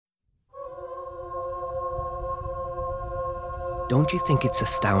Don't you think it's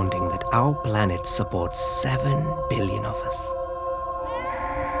astounding that our planet supports 7 billion of us?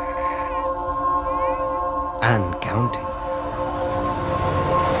 And counting.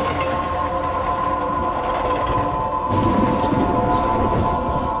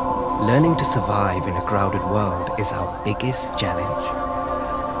 Learning to survive in a crowded world is our biggest challenge.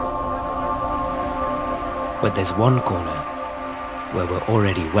 But there's one corner where we're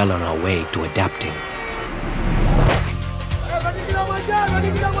already well on our way to adapting.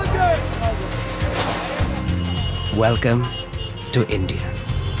 Welcome to India.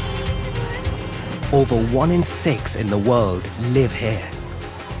 Over 1 in 6 in the world live here.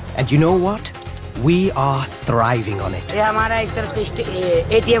 And you know what? We are thriving on it.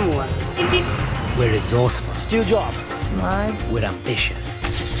 We're resourceful. Steve Jobs. We're ambitious.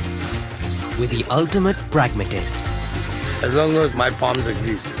 We're the ultimate pragmatists. As long as my palms are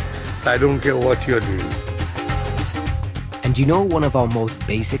greasy, so I don't care what you're doing. And you know one of our most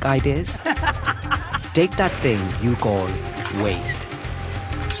basic ideas? Take that thing you call waste.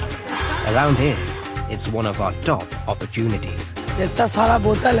 Around here, it's one of our top opportunities. इतना सारा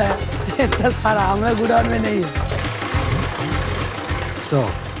बोतल है, इतना सारा हमारे गुदाम में नहीं है. So,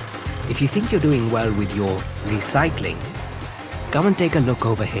 if you think you're doing well with your recycling, come and take a look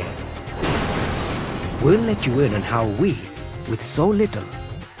over here. We'll let you in on how we, with so little,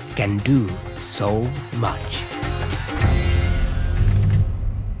 can do so much.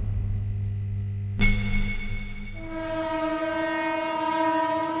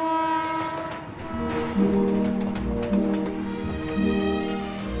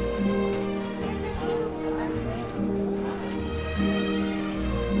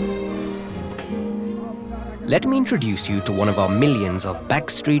 Let me introduce you to one of our millions of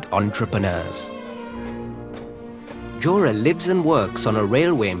backstreet entrepreneurs. Johora lives and works on a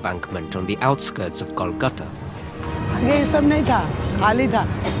railway embankment on the outskirts of Kolkata. आगे ये सब नहीं था, खाली था.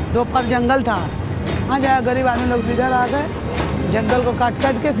 2 पर जंगल था. वहाँ जाया गरीब आदमी लोग इधर आ गए, जंगल को काट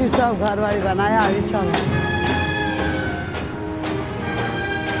के फिर सब घर-वारी बनाया, ये सब है.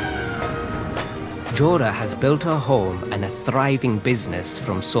 Johora has built her home and a thriving business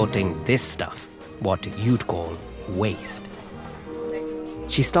from sorting this stuff, what you'd call waste.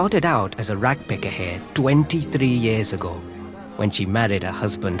 She started out as a rag picker here 23 years ago when she married her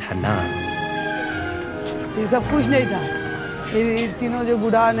husband Hanan. ये सब कुछ नहीं था. ये तीनों जो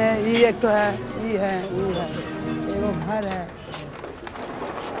गुदान है, ये एक तो है, ये है, वो है. ये वो घर है.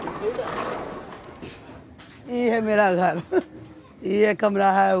 ये है मेरा घर. ये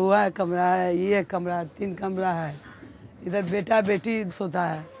कमरा है, वो है कमरा है, ये कमरा, 3 कमरा है. इधर बेटा बेटी सोता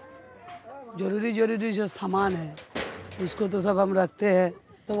है. जरूरी जो सामान है उसको तो सब हम रखते हैं.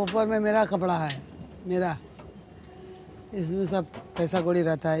 तो ऊपर में मेरा कपड़ा है, मेरा. इसमें सब पैसा कौड़ी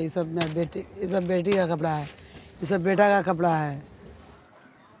रहता है. ये सब बेटी का कपड़ा है, ये सब बेटा का कपड़ा है.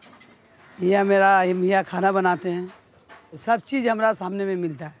 यह मेरा यहाँ खाना बनाते हैं. सब चीज़ हमारा सामने में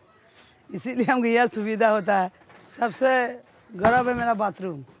मिलता है, इसीलिए हमको यह सुविधा होता है. सबसे गर्व है मेरा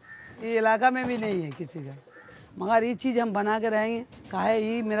बाथरूम. ये इलाका में भी नहीं है किसी का, मगर ये चीज़ हम बना के रहेंगे. कहा है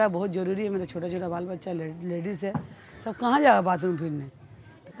ये मेरा बहुत ज़रूरी है. मेरा छोटा बाल बच्चा लेडीज़ है, सब कहाँ जाएगा बाथरूम फिरने.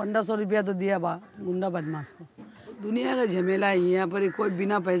 1500 रुपया तो दिया गुंडा बदमाश को. दुनिया का झमेला है यहाँ पर. कोई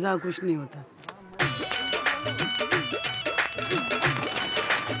बिना पैसा कुछ नहीं होता.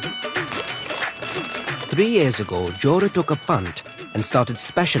 Three years ago, Johora took a punt and started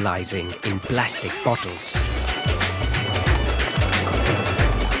specializing in plastic bottles.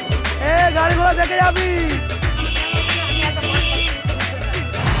 गाड़ी घोड़ा देके जा भी.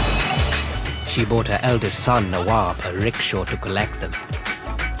 She bought her eldest son, Nawab, a rickshaw to collect them.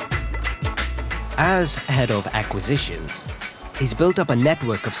 As head of acquisitions, he's built up a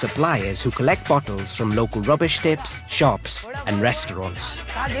network of suppliers who collect bottles from local rubbish tips, shops, and restaurants.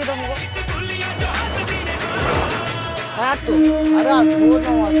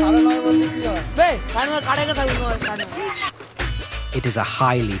 It is a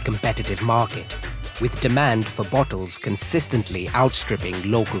highly competitive market, with demand for bottles consistently outstripping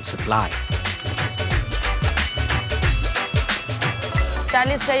local supply.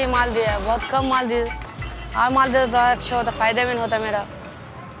 40 का ये माल दिया, बहुत कम माल दिया. और माल देता तो अच्छा होता, फायदेमंद होता मेरा.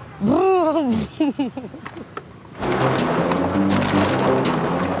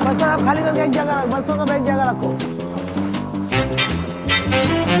 बस्ता आप खाली करके एक जगह रख, बस्ता सब एक जगह रखो.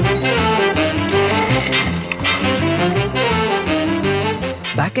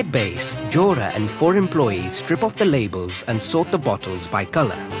 Back at base, Johora and 4 employees strip off the labels and sort the bottles by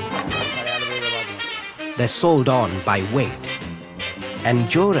color. They're sold on by weight. And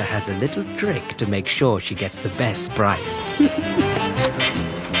Johora has a little trick to make sure she gets the best price.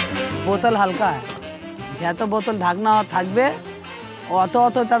 बोतल हल्का है. या तो बोतल ढाकना और थाकबे অত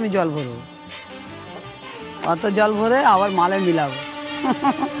অততে আমি জল ভরবো, অত জল ভরে আবার মালে মিলাবো।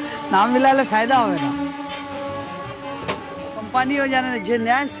 না মিলালে ফায়দা হবে না। কোম্পানিও জানে না, যে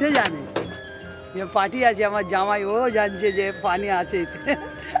নেয় সে জানে যে পার্টি আছে, আমার জামাই ও জানছে যে পানি আছে,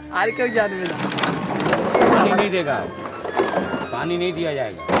 আর কেউ জানবে না। पानी नहीं देगा, पानी नहीं दिया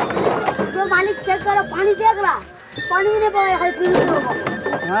जाएगा। तो मालिक चेक करो, पानी देख रहा, पानी भी नहीं पाया है, पी नहीं होगा।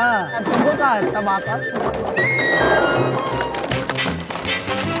 हाँ, तुमको क्या है तब आता?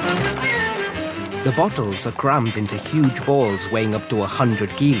 The bottles are crammed into huge balls weighing up to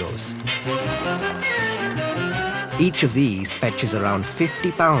 100 kilos. Each of these fetches around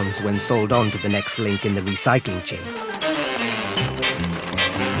 50 pounds when sold on to the next link in the recycling chain.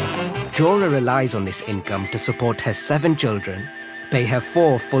 Johora relies on this income to support her 7 children, pay her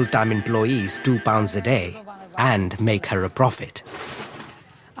 4 full-time employees £2 a day, and make her a profit.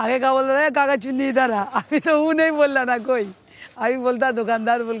 आगे का बोल रहा है काका चुन्नी इधर आ, अभी तो वो नहीं बोल रहा ना कोई, अभी बोलता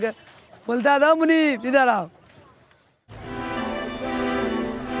दुकानदार बोलता था मुनीब इधर आओ।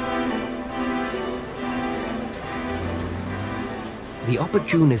 The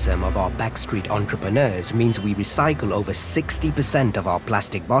opportunism of our backstreet entrepreneurs means we recycle over 60% of our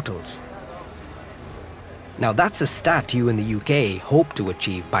plastic bottles. Now that's a stat you in the UK hope to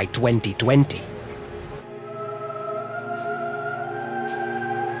achieve by 2020.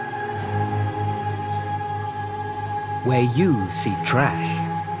 Where you see trash,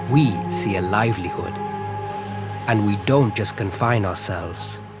 we see a livelihood. And we don't just confine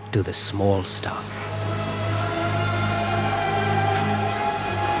ourselves to the small stuff.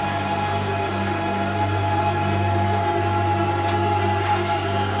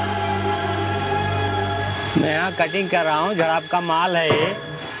 मैं यहाँ cutting कर रहा हूँ, झड़प का माल है ये,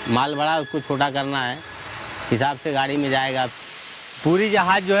 माल बड़ा उसको छोटा करना है, हिसाब से गाड़ी में जाएगा। पूरी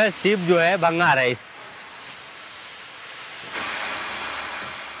जहाज जो है, शिप जो है भंगार है।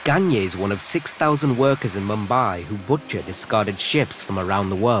 Kanye is one of 6,000 workers in Mumbai who butcher discarded ships from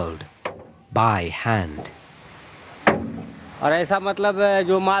around the world by hand. और ऐसा मतलब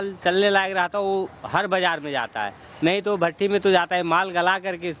जो माल चलने लायक रहता है वो हर बाजार में जाता है, नहीं तो भट्टी में तो जाता है, माल गला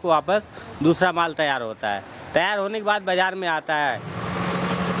करके इसको वापस दूसरा माल तैयार होता है, तैयार होने के बाद बाजार में आता है।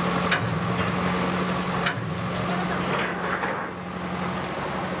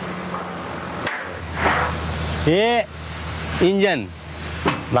 ये इंजन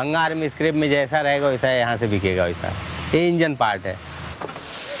भंगार में स्क्रैप में जैसा रहेगा वैसा यहाँ से बिकेगा वैसा, ये इंजन पार्ट है।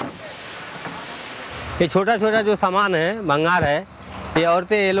 ये छोटा छोटा जो सामान है भंगार है, ये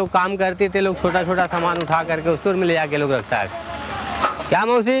औरतें ये लोग काम करती थे, लोग छोटा छोटा सामान उठा करके स्टोर में ले जाके लोग रखता है। क्या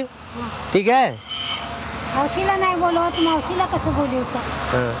मौसी ठीक है? मौसीला नहीं बोलो तो मौसीला कैसे बोली होता?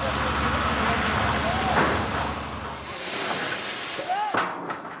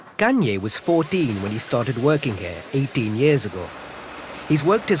 Kanye was 14 when he started working here 18 years ago. He's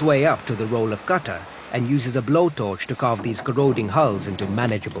worked his way up to the role of cutter and uses a blowtorch to carve these corroding hulls into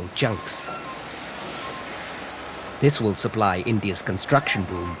manageable chunks. This will supply India's construction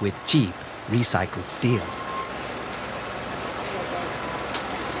boom with cheap, recycled steel.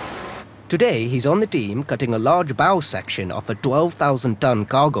 Today, he's on the team cutting a large bow section of a 12,000-ton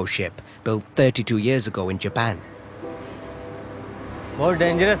cargo ship built 32 years ago in Japan. बहुत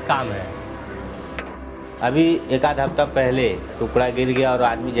dangerous काम है। अभी एक आध हफ्ता पहले टुकड़ा गिर गया और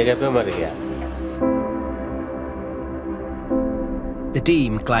आदमी जगह पे मर गया। The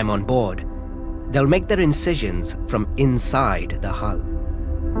team climb on board. They'll make their incisions from inside the hull.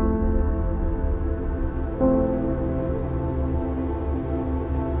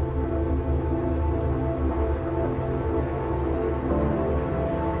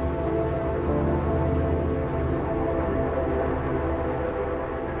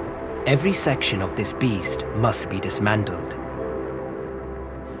 Every section of this beast must be dismantled,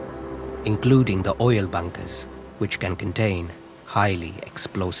 including the oil bunkers, which can contain highly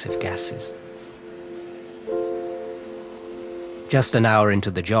explosive gases. Just an hour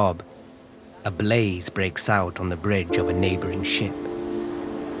into the job, a blaze breaks out on the bridge of a neighboring ship.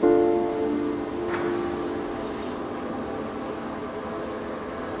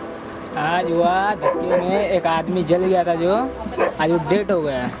 आज हुआ धक्के में एक आदमी जल गया था, जो आज वो डेड हो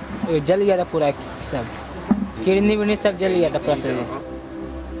गया, जल गया था पूरा, सब किडनी विडनी सब जल गया था पूरा शरीर।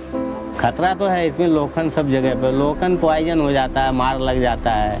 खतरा तो है इसमें, लोखंड सब जगह पे, लोखंड पॉइजन हो जाता है, मार लग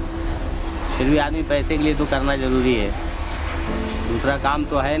जाता है, फिर भी आदमी पैसे के लिए तो करना जरूरी है, दूसरा काम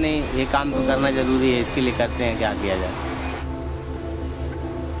तो है नहीं, ये काम तो करना जरूरी है, इसके लिए करते हैं, क्या किया जाए।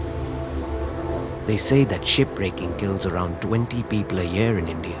 They say that shipbreaking kills around 20 people a year in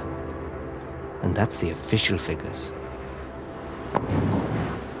India, and that's the official figures.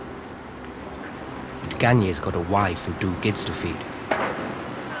 But Kanye's got a wife and 2 kids to feed.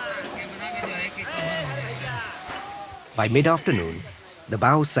 By mid-afternoon, the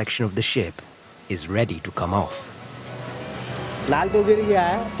bow section of the ship is ready to come off. लाल तो गिर गया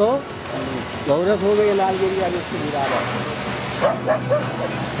है, तो जरूरत हो गई लाल गिर गया जिसको गिरा रहा है।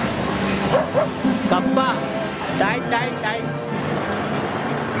 Kappa tight tight tight.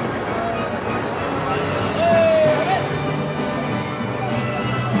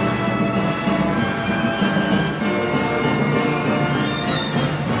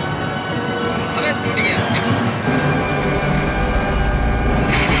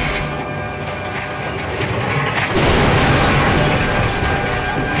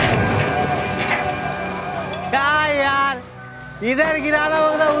 इधर गिराना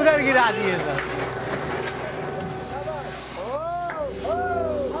होगा उधर गिरा दिए सर।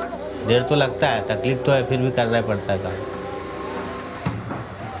 देर तो लगता है, तकलीफ तो है, फिर भी करना पड़ता है।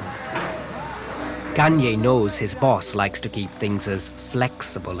 Kanye knows his boss likes to keep things as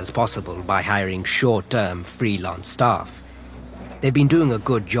flexible as possible by hiring short-term freelance staff. They've been doing a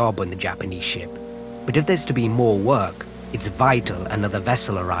good job on the Japanese ship, but if there's to be more work, it's vital another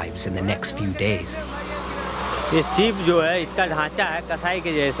vessel arrives in the next few days. ये ship जो है इसका ढांचा है कसाई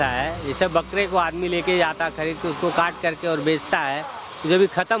के जैसा है। जैसे बकरे को आदमी लेके जाता है खरीद के, उसको काट करके और बेचता है, जब भी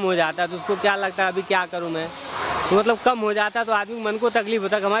ख़त्म हो जाता है तो उसको क्या लगता है अभी क्या करूं मैं, तो मतलब कम हो जाता है तो आदमी मन को तकलीफ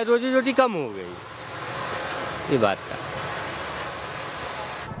होता है कि हमारी रोजी रोटी कम हो गई। ये बात का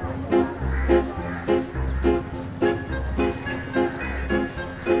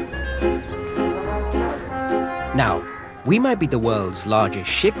Now, we might be the world's largest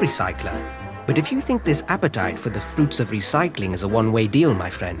ship recycler, but if you think this appetite for the fruits of recycling is a one-way deal, my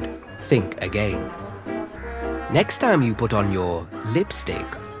friend, think again. Next time you put on your lipstick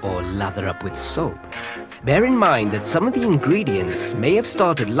or lather up with soap, bear in mind that some of the ingredients may have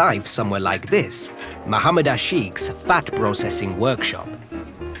started life somewhere like this, Muhammad Ashiq's fat processing workshop.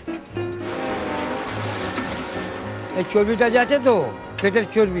 चर्बीटा जाचे तो पेटेर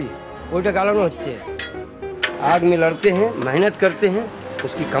चर्बी ओटा गालानो होच्छे। आग में लड़ते हैं, मेहनत करते हैं,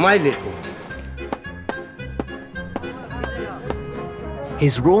 उसकी कमाई लेते हैं।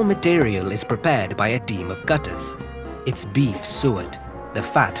 His raw material is prepared by a team of cutters. It's beef suet, the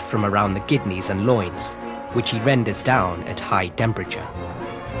fat from around the kidneys and loins, which he renders down at high temperature.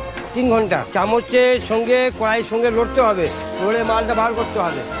 3 ঘন্টা চামচের সঙ্গে কড়াইয়ের সঙ্গে লড়তে হবে, লড়ে মালটা বার করতে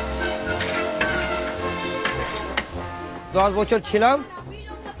হবে। 10 বছর ছিলাম,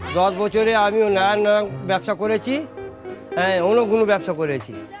 10 বছরে আমিও নানান ব্যবসা করেছি, হ্যাঁ অনেক কোনো ব্যবসা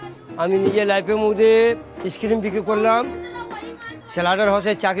করেছি। আমি নিজে লাইফের মধ্যে স্ক্রিম বিক্রি করলাম, স্যালাডার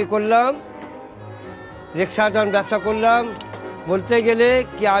হাউসে চাকরি করলাম, রিক্সাদার ব্যবসা করলাম। বলতে গেলে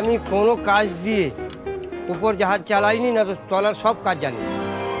কি আমি কোনো কাজ দিয়ে উপর জাহাজ চালাইনি না, তো তলার সব কাজ জানি।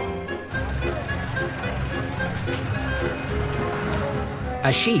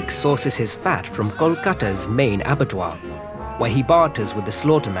 Ashiq sources his fat from Kolkata's main abattoir, where he barters with the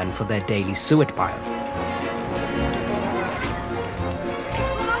slaughtermen for their daily suet pile.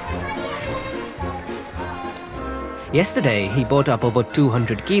 Yesterday, he bought up over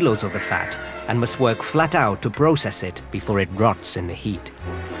 200 kilos of the fat and must work flat out to process it before it rots in the heat.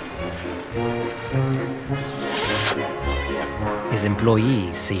 His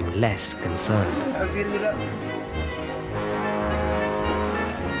employees seem less concerned.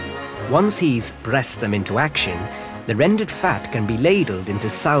 Once he's pressed them into action, the rendered fat can be ladled into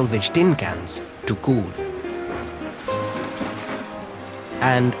salvaged tin cans to cool.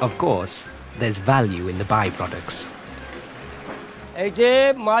 And, of course, there's value in the byproducts. এইটা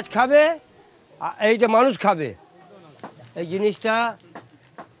মাছ খাবে, এইটা মানুষ খাবে। এই জিনিসটা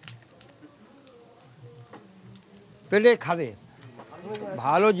পেলে খাবে।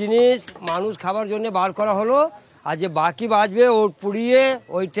 ভালো জিনিস মানুষ খাবার জন্য বার করা হলো, আর যে বাকি বাঁচবে ও পুড়িয়ে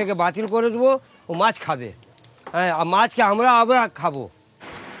ওই থেকে বাতিল করে দেবো, ও মাছ খাবে। হ্যাঁ, আর মাছকে আমরা খাবো।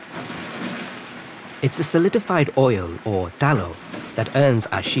 It's the solidified oil, or tallow, that earns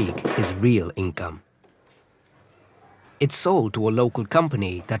Ashiq his real income. It's sold to a local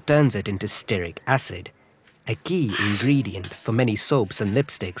company that turns it into stearic acid, a key ingredient for many soaps and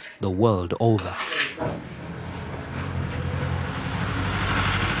lipsticks the world over.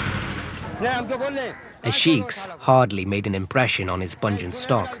 Ashiq's hardly made an impression on his pungent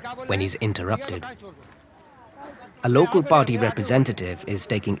stock when he's interrupted. A local party representative is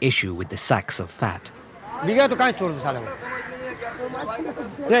taking issue with the sacks of fat.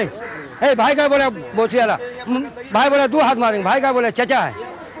 Hey, भाई का बोला बोचियाला, भाई बोला 2 हाथ मारेंगे, भाई का बोला चचा है।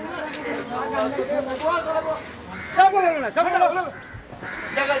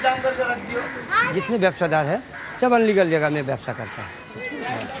 जितने व्यवसायदार है सब अनलीगल जगह में व्यवसाय करता है।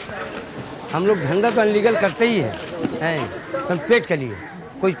 हम लोग धंधा तो अनलीगल करते ही हैं, हम पेट के लिए।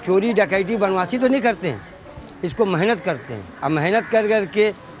 कोई चोरी डकैती बनवासी तो नहीं करते हैं, इसको मेहनत करते हैं। अब मेहनत कर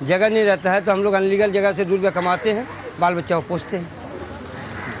करके जगह नहीं रहता है तो हम लोग अनलीगल जगह से 2 रुपया कमाते हैं, बाल बच्चा को पोसते हैं।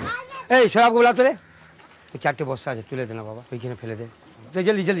 ए शराब को बुला तो रे, 4 बहुत सारे तू ले देना बाबा, कोई ना फैले दे तो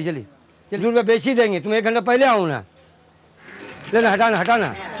जल्दी जल्दी जल्दी 2 रुपया बेच ही देंगे। तुम 1 घंटा पहले आओ ना, लेना हटाना हटाना,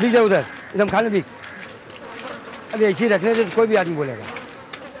 बिक जाए उधर एकदम खाने बिक। अभी ऐसे ही रखने से कोई भी आदमी बोलेगा।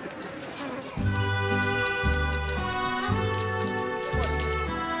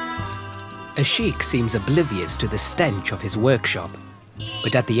 Ashiq seems oblivious to the stench of his workshop,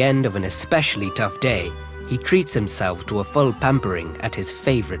 but at the end of an especially tough day, he treats himself to a full pampering at his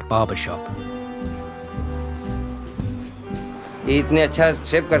favorite barbershop. ये इतने अच्छा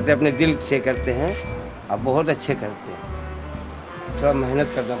शेप करते हैं, अपने दिल से करते हैं, अब बहुत अच्छे करते हैं। थोड़ा मेहनत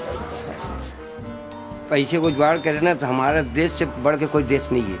करना पड़ता है। पैसे को जुगाड़ करें ना तो हमारा देश से बढ़ के कोई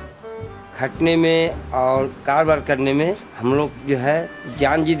देश नहीं है। खटने में और कारोबार करने में हम लोग जो है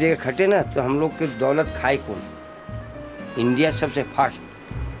जान जी दे खटे ना तो हम लोग की दौलत खाए कौन। इंडिया सबसे fast.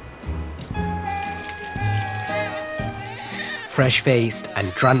 Fresh-faced and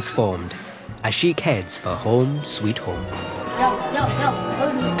transformed, Ashiq heads for home sweet home.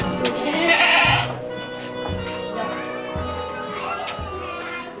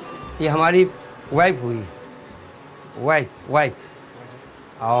 ये हमारी वाइफ हुई, वाइफ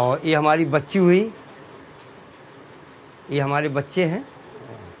और ये हमारी बच्ची हुई, ये हमारे बच्चे हैं।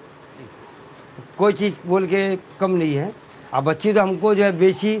 कोई चीज़ बोल के कम नहीं है। अब बच्ची तो हमको जो है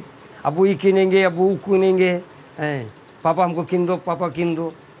बेची, अब वो किनेंगे, अब वो किनेंगे, पापा हमको किन दो, पापा किन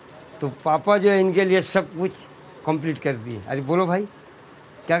दो। तो पापा जो है इनके लिए सब कुछ कंप्लीट कर दिए। अरे बोलो भाई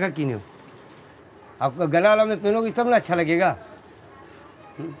क्या क्या किने हो? आपका गला वाला में पहनोगे तब ना अच्छा लगेगा।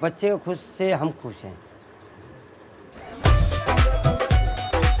 बच्चे खुश से हम खुश हैं।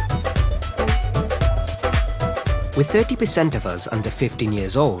 With 30% of us under 15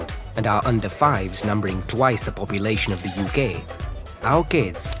 years old and our under 5s numbering twice the population of the UK, our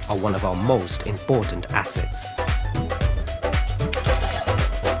kids are one of our most important assets.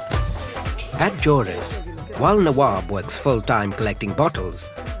 At Johora's, while Nawab works full-time collecting bottles,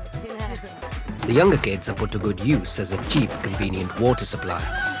 the younger kids are put to good use as a cheap, convenient water supply.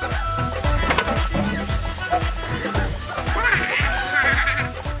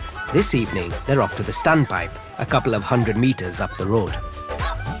 This evening, they're off to the standpipe, a couple of 100 meters up the road.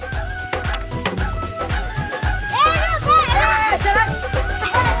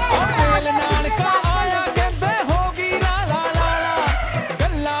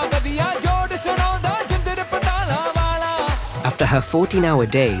 After her 14-hour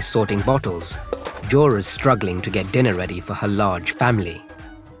day sorting bottles, Johora's struggling to get dinner ready for her large family.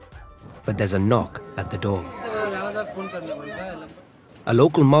 But there's a knock at the door. A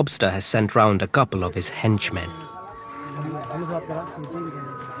local mobster has sent round a couple of his henchmen.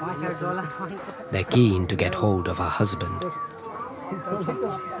 They're keen to get hold of her husband.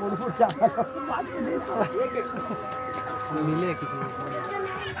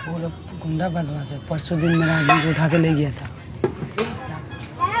 वो लोग गुंडा बदमाश है। परसों दिन मेरा आदमी को उठा के ले गया था।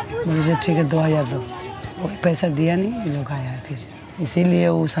 मुझे ठीक है 2000 दो, कोई पैसा दिया नहीं, ये लोग आया फिर, इसीलिए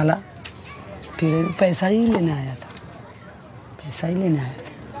वो साला फिर पैसा ही लेने आया था।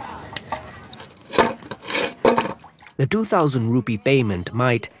 The 2,000 rupee payment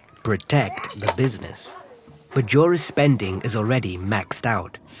might protect the business, but Johora's spending is already maxed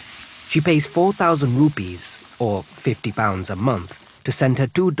out. She pays 4,000 rupees, or £50 a month, to send her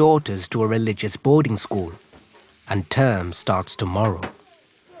 2 daughters to a religious boarding school, and term starts tomorrow.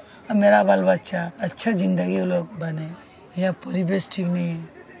 अब मेरा बाल बच्चा अच्छा जिंदगी वो लोग बने, यहाँ परिवेश ठीक नहीं है,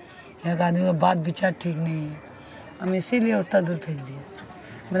 यहाँ का आदमी का बात विचार ठीक नहीं है, हम इसीलिए उतना दूर फेंक दिया।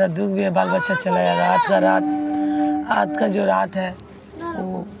 मेरा दुख भी है, बाल बच्चा चला जाएगा। आज का जो रात है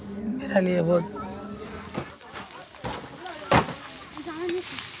वो मेरा लिए बहुत।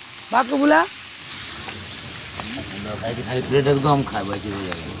 बाप को बुला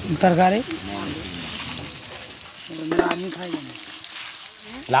तरकारी मेरा आदमी खाएगा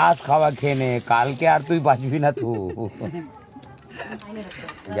लास्ट खावा खेने काल के আর তুই বাঁচবি না তো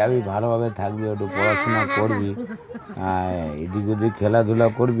যাবি ভালোভাবে থাকবি একটু পড়াশোনা করবি এদিক ওদিক খেলাধুলা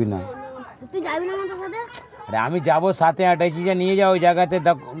করবি না তুই যাবি না আমাদের সাথে আরে আমি যাব সাথে আটাইছি যে নিয়ে যাও ওই জায়গাতে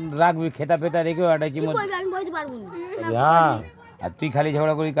রাখবি খেতা পেতা রেখে আটাইছি মধ্যে আমি বইতে পারবো না হ্যাঁ আর তুই খালি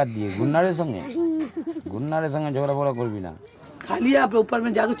ঝগড়া করি কাট দিয়ে গুন্নারের সঙ্গে ঝগড়া ফড়া করবি না खाली आप ऊपर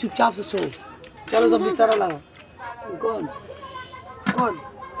में जाकर चुपचाप से सो। चलो सब बिस्तर लगाओ। कौन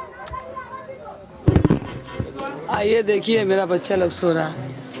आइए देखिए मेरा बच्चा लोग सो रहा है।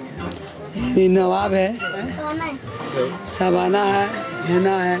 ये नवाब है, शबाना है,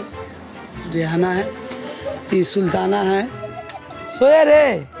 हिना है, रेहाना है, ये सुल्ताना है। सोया रे।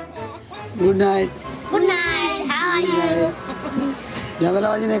 Good night. Good night.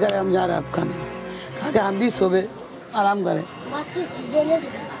 झमेलाबाजी नहीं करे, हम जा रहे हैं आप खाने खा के हम भी सोबे आराम करें।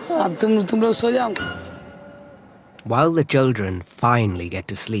 अब तुम लोग सो जाओ। While the children finally get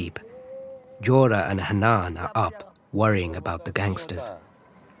to sleep, Johora and Hanan are up, worrying about the gangsters.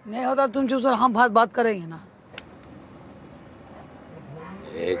 नहीं होता तुम चुप सर, हम बात करेंगे ना।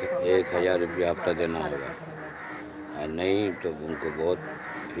 1,000 रुपया हफ्ता देना होगा, और नहीं तो तुमको बहुत,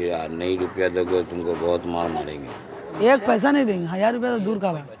 फिर नहीं रुपया दोगे तुमको बहुत मार मारेंगे। एक पैसा नहीं देंगे, 1,000 रुपया तो दूर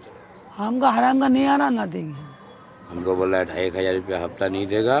का बात, हमका हराम का नहीं आना ना देंगे। हमको बोला 1,000 रुपया हफ्ता नहीं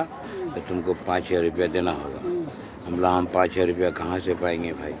देगा तो तुमको 5,000 रुपया देना होगा। हम 5,000 रुपया कहाँ से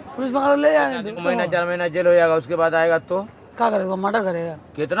पाएंगे भाई? पुलिस पकड़ ले जाएंगे। 2 महीना 4 महीना जेल हो जाएगा, उसके बाद आएगा तो क्या करेगा? मर्डर करेगा।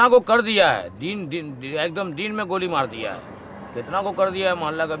 कितना को कर दिया है, एकदम दिन में गोली मार दिया है, कितना को कर दिया है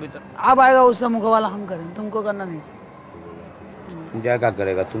मोहल्ला का भीतर। अब आएगा उससे मुकाबला हम करेंगे, तुमको करना नहीं। तुम क्या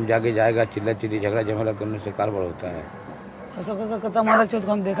करेगा? तुम जाएगा चिल्ला चिल्ली झगड़ा झमेला करने से कारबार होता है। ऐसा करता मारा चौथ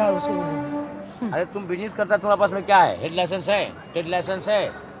को हम देखा है उसको। अरे तुम बिजनेस करता, तुम्हारे पास में क्या है? हेड लाइसेंस है, ट्रेड लाइसेंस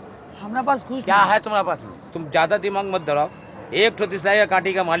है? हमारे पास कुछ क्या है तुम्हारे पास में? तुम ज्यादा दिमाग मत दौड़ाओ। 1 ठो दिसलाई का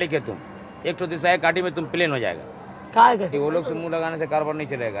काठी का मालिक है तुम, 1 ठो दिसलाई का काठी में तुम प्लेन हो जाएगा। वो लोग से मुंह लगाने से कारोबार नहीं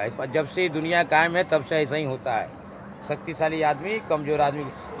चलेगा। जब से दुनिया कायम है तब से ऐसा ही होता है। शक्तिशाली आदमी कमजोर आदमी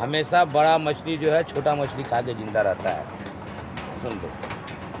हमेशा बड़ा मछली जो है छोटा मछली खा के जिंदा रहता है। सुन लो,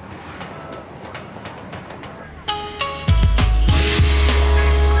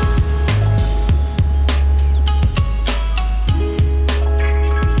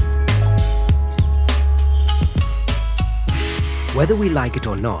 Whether we like it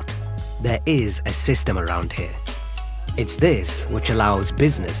or not, there is a system around here. It's this which allows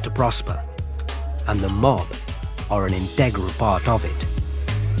business to prosper, and the mob are an integral part of it.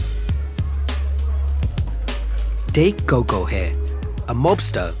 Take Coco here, a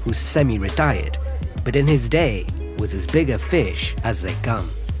mobster who's semi-retired, but in his day was as big a fish as they come.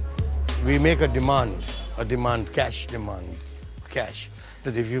 We make a demand, cash demand, cash.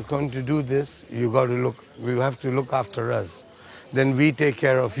 That if you're going to do this, you have to look after us. Then we take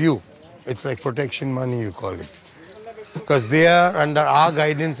care of you. It's like protection money, you call it. Because they are under our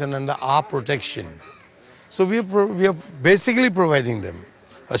guidance and under our protection. So we are basically providing them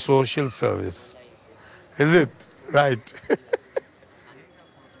a social service. Is it? Right.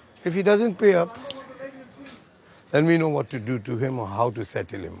 If he doesn't pay up, then we know what to do to him or how to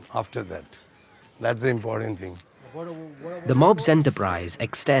settle him after that. That's the important thing. The mob's enterprise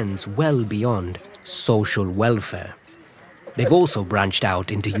extends well beyond social welfare. They've also branched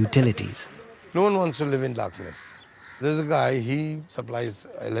out into utilities. No one wants to live in darkness. There's a guy, he supplies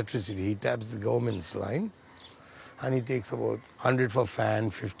electricity. He taps the government's line and he takes about 100 for fan,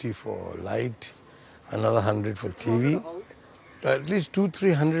 50 for light, another 100 for TV. At least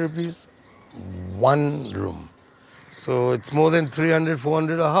 200-300 rupees, one room. So it's more than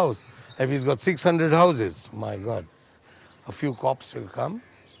 300-400 a house. If he's got 600 houses, my God, a few cops will come.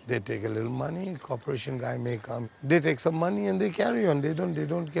 They take a little money, corporation guy may come. They take some money and they carry on. They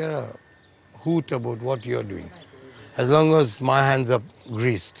don't care a hoot about what you're doing. As long as my hands are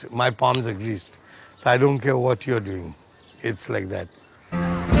greased, my palms are greased. So I don't care what you're doing. It's like that.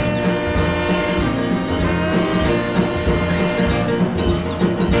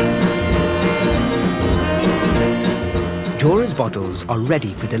 Johora's bottles are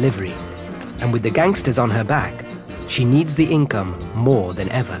ready for delivery, and with the gangsters on her back, she needs the income more than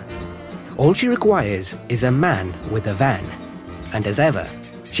ever. All she requires is a man with a van. And as ever,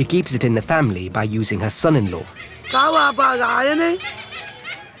 she keeps it in the family by using her son-in-law.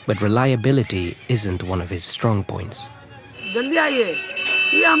 But reliability isn't one of his strong points. जल्दी आइए,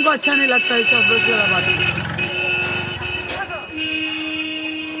 ये हमको अच्छा नहीं लगता है चौबीस वाला बात।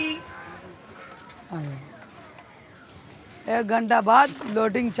 एक घंटा बाद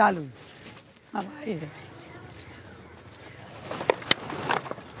लोडिंग चालू। अब आइए।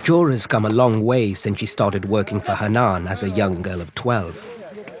 Johora's come a long way since she started working for Hanan as a young girl of 12.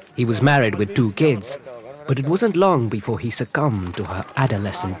 He was married with 2 kids, but it wasn't long before he succumbed to her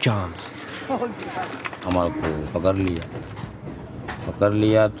adolescent charms. हमारे को पकड़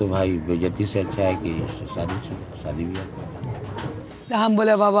लिया तो भाई बेइज्जती से अच्छा है कि शादी भी। हम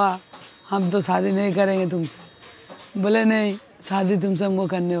बोले बाबा हम तो शादी नहीं करेंगे तुमसे। बोले नहीं, शादी तुमसे हमको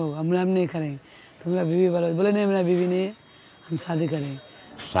करने होगा, हम नहीं करेंगे। तुम्हारा बीवी बोले नहीं, मेरा बीवी नहीं है, हम शादी करेंगे।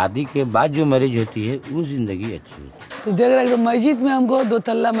 शादी के बाद जो मैरिज होती है वो जिंदगी अच्छी होती है। तो देख रहे मस्जिद में हमको 2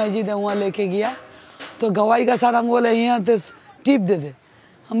 तल्ला मस्जिद है, वहाँ लेके गया तो गवाही का साथ हम बोले यहाँ तो टिप दे दे।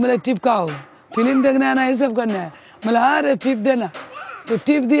 हम बोले टिप का होगा, फिल्म देखना है ना, ये सब करना है। बोले हाँ अरे टिप देना, तो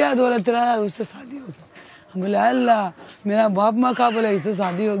टिप दिया तो बोला तेरा उससे शादी हो गई। हम बोले अल्लाह, मेरा बाप माँ का बोले इससे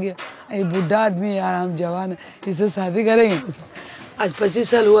शादी हो गया। ये बुढ़ा आदमी यार, हम जवान, इससे शादी करेंगे। आज 25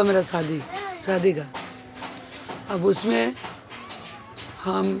 साल हुआ मेरा शादी का। अब उसमें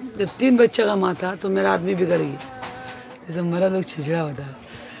हम जब 3 बच्चा का माँ था तो मेरा आदमी बिगड़ गया। जैसे मर्द लोग छिछड़ा होता है,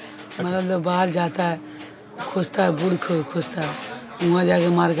 मर्द लोग बाहर जाता है, खोजता है, गुड़ खोजता है, वहाँ जाके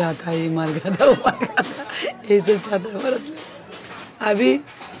मार के आता है, ये मार के आता है, वो मार के आता है, यही सब चाहता है मर्द। अभी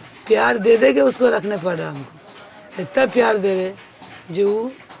प्यार दे दे के उसको रखने पड़ रहा हमको, इतना प्यार दे रहे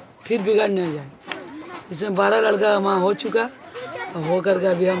जो फिर बिगड़ नहीं जाए। इसमें 12 लड़का माँ हो चुका, और हो करके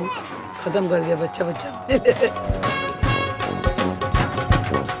अभी हम खत्म कर दिया, बच्चा।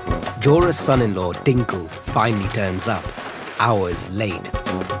 Johora's son-in-law, Tinku, finally turns up, hours late.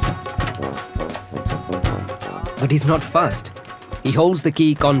 But he's not fussed. He holds the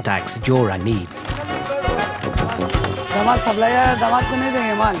key contacts Johora needs. दामाद सप्लायर, दामाद को नहीं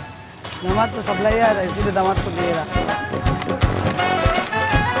देंगे माल, दामाद तो सप्लायर है, इसीलिए दामाद को दे रहा।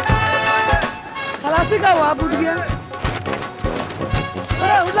 खलासी का हुआ, उठ गया।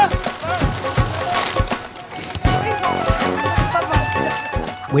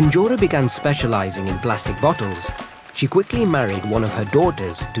 When Johora began specializing in plastic bottles, she quickly married one of her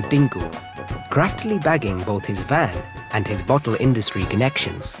daughters to Tinku, craftily bagging both his van and his bottle industry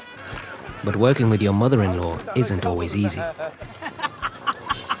connections. But working with your mother-in-law isn't always easy.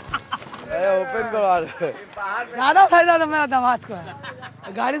 ज़्यादा फायदा तो मेरा दामाद को है,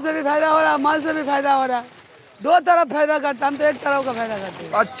 गाड़ी से भी फायदा हो रहा है, माल से भी फायदा हो रहा है, 2 तरफ फायदा करता, हम तो एक तरफ का फायदा करते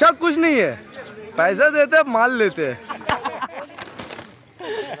हैं। अच्छा कुछ नहीं है, पैसा देते हैं, माल लेते हैं।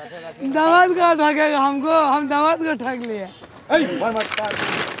 दामाद को ठगेगा हमको, हम दामाद को ठग लिया।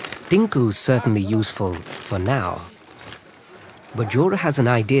 Tinku's certainly useful for now. But Johora has an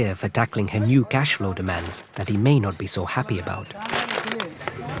idea for tackling her new cash flow demands that he may not be so happy about.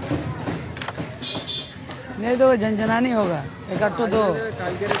 नहीं तो झंझनानी होगा, इकट्ठो दो।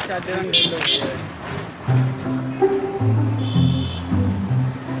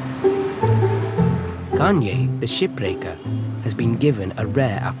 Kanye, the shipbreaker, has been given a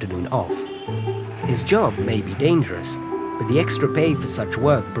rare afternoon off. His job may be dangerous, but the extra pay for such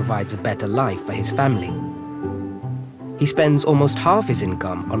work provides a better life for his family. He spends almost half his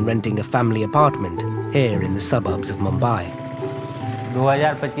income on renting a family apartment here in the suburbs of Mumbai.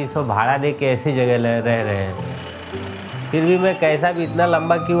 2200 भाड़ा दे के ऐसी जगह रह रहे हैं, फिर भी मैं कैसा भी इतना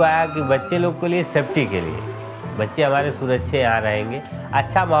लंबा क्यों आया कि बच्चे लोग के लिए, सेफ्टी के लिए, बच्चे हमारे सुरक्षित यहाँ रहेंगे,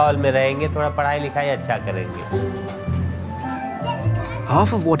 अच्छा माहौल में रहेंगे, थोड़ा पढ़ाई लिखाई अच्छा करेंगे।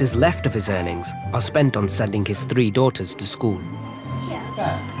 Half of what is left of his earnings are spent on sending his 3 daughters to school.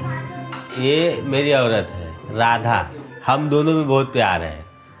 ये मेरी औरत है, राधा, हम दोनों में बहुत प्यार है।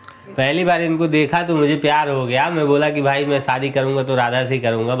 पहली बार इनको देखा तो मुझे प्यार हो गया, मैं बोला कि भाई मैं शादी करूंगा तो राधा से ही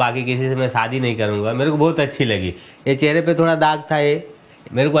करूंगा, बाकी किसी से मैं शादी नहीं करूंगा। मेरे को बहुत अच्छी लगी, ये चेहरे पे थोड़ा दाग था, ये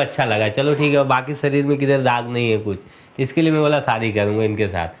मेरे को अच्छा लगा, चलो ठीक है, बाकी शरीर में किधर दाग नहीं है कुछ, इसके लिए मैं बोला शादी करूंगा इनके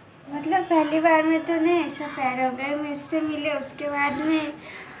साथ। मतलब पहली बार में तो नहीं ऐसा प्यार हो गया, मेरे से मिले उसके बाद में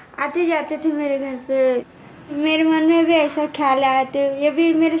आते जाते थे मेरे घर पे, मेरे मन में भी ऐसा ख्याल आया तो ये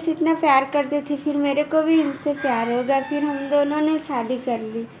भी मेरे से इतना प्यार करते थे, फिर मेरे को भी इनसे प्यार हो गया, फिर हम दोनों ने शादी कर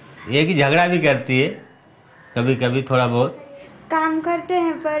ली। ये कि झगड़ा भी करती है कभी कभी, थोड़ा बहुत काम करते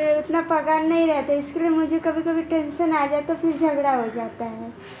हैं पर उतना पगार नहीं रहता, इसके लिए मुझे कभी कभी टेंशन आ जाए तो फिर झगड़ा हो जाता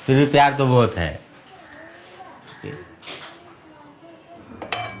है, फिर भी प्यार तो बहुत है।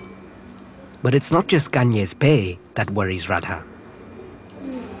 But it's not just Kanye's pay that worries Radha.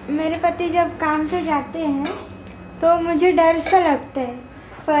 मेरे पति जब काम पे जाते हैं तो मुझे डर सा लगता है,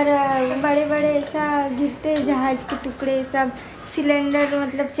 पर बड़े बड़े ऐसा गिरते जहाज के टुकड़े सब, सिलेंडर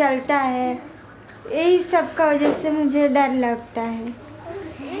मतलब चलता है, यही सब का वजह से मुझे डर लगता है।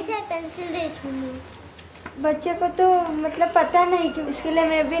 बच्चे को तो मतलब पता नहीं कि इसके लिए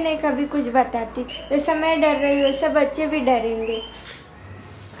मैं भी नहीं कभी कुछ बताती, वैसा मैं डर रही हूँ वैसा बच्चे भी डरेंगे।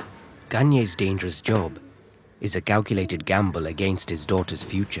 Kanye's dangerous job is a calculated gamble against his daughter's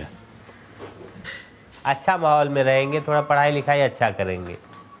future. अच्छा माहौल में रहेंगे, थोड़ा पढ़ाई लिखाई अच्छा करेंगे।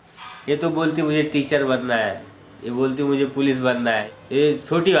 ये तो बोलती मुझे टीचर बनना है, ये बोलती मुझे पुलिस बनना है, ये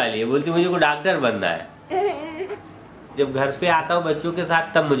छोटी वाली है बोलती मुझे को डॉक्टर बनना है। जब घर पे आता हूँ बच्चों के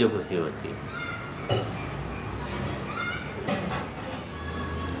साथ तब मुझे खुशी होती है।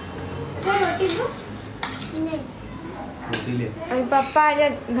 अभी पापा आज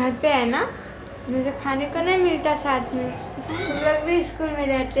घर पे है ना, मुझे खाने को नहीं मिलता साथ में, लोग भी स्कूल में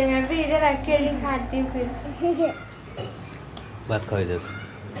रहते हैं, मैं भी इधर अकेली खाती हूँ। फिर बात करो इधर।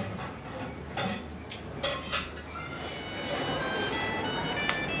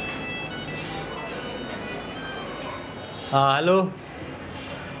 हाँ हेलो,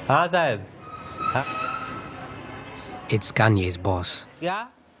 हाँ साहब। It's Kanye's boss. क्या?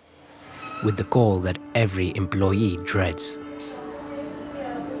 with the call that every employee dreads.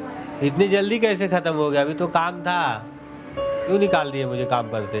 इतनी जल्दी कैसे खत्म हो गया? अभी तो काम था, क्यों निकाल दिए मुझे काम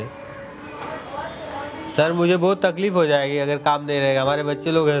पर से? सर मुझे बहुत तकलीफ हो जाएगी अगर काम नहीं रहेगा, हमारे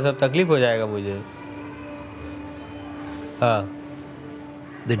बच्चे लोग हैं, सब तकलीफ हो जाएगा मुझे। हाँ।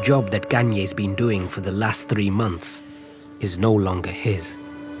 The job that Kanye's been doing for the last 3 months is no longer his.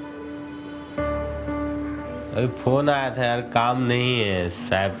 अभी फोन आया था यार, काम नहीं है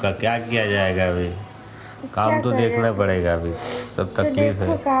साहब का, क्या किया जाएगा? अभी काम तो देखना पड़ेगा, अभी सब तकलीफ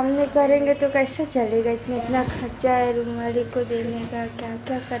है। काम नहीं करेंगे तो कैसे चलेगा? इतना खर्चा है रूम वाले को देने का, क्या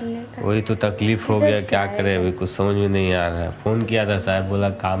क्या करने का। वही तो तकलीफ हो गया, क्या करे अभी कुछ समझ में नहीं आ रहा है। फोन किया था साहब, बोला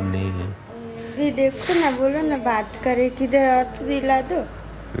काम नहीं है। भी देखो ना, बोलो ना, बात करे किधर अर्थ दिला दो।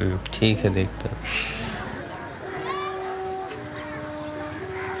 ठीक है, देखते हैं।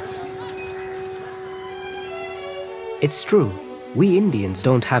 It's true, we Indians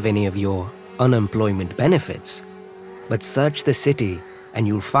don't have any of your unemployment benefits, but search the city and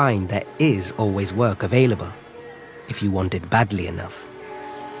you'll find there is always work available, if you want it badly enough.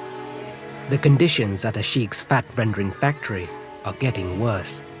 The conditions at a sheik's fat rendering factory are getting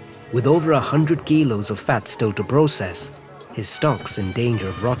worse. With over 100 kilos of fat still to process, his stock's in danger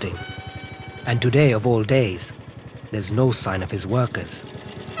of rotting. And today of all days, there's no sign of his workers.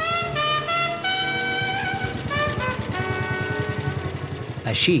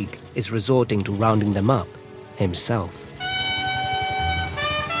 A sheikh is resorting to rounding them up himself.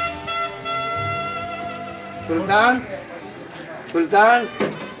 सुल्तान, सुल्तान।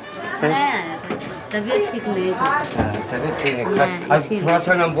 तबीयत ठीक नहीं है। तबीयत ठीक है। अब थोड़ा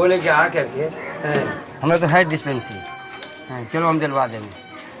सा हम बोले कि आ करके हमें तो है डिस्पेंसरी, चलो हम दिलवा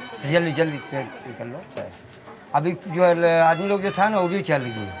देंगे, जल्दी जल्दी कर लो। अभी जो आदमी लोग जो था ना वो भी चल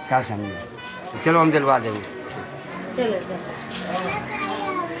गई, क्या समझे? चलो हम दिलवा देंगे। चलो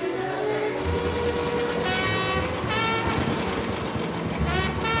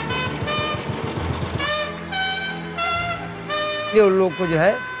ये उन लोग को जो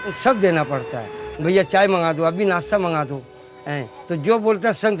है सब देना पड़ता है। भैया चाय मंगा दो, अभी नाश्ता मंगा दो, तो जो बोलता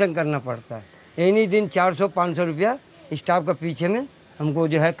है संग संग करना पड़ता है। इन्हीं दिन 400-500 रुपया स्टाफ का पीछे में हमको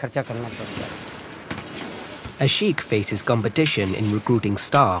जो है खर्चा करना पड़ता है। A sheikh faces competition in recruiting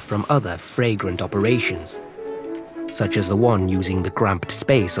staff from other fragrant operations, such as the one using the cramped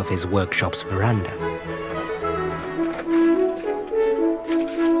space of his workshop's veranda.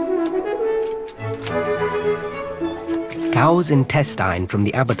 Cow's intestine from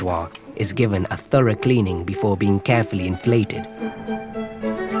the abattoir is given a thorough cleaning before being carefully inflated.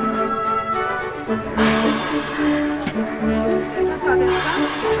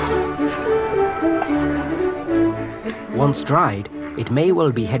 Once dried, it may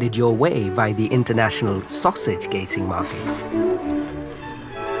well be headed your way via the international sausage casing market.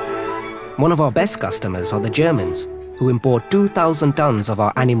 One of our best customers are the Germans, who import 2,000 tons of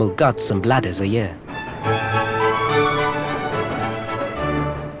our animal guts and bladders a year.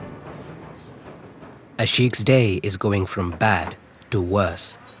 A sheikh's day is going from bad to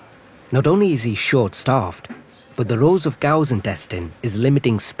worse. Not only is he short-staffed, but the rows of cow's intestine is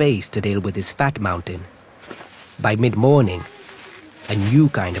limiting space to deal with his fat mountain. By mid-morning, a new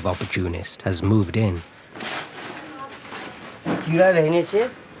kind of opportunist has moved in. कीड़ा रहने से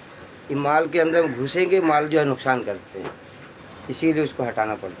ये माल के अंदर घुसेंगे, माल जो है नुकसान करते हैं, इसीलिए उसको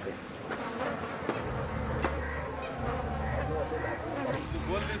हटाना पड़ता है।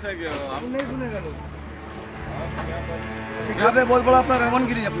 यहाँ पे बहुत बड़ा अपना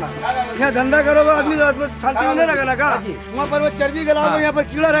रमनगिरी अपना, यहाँ धंधा करोगे आदमी शांति में नहीं रहेगा ना का? वहाँ पर वो चर्बी गलाओगे, यहाँ पर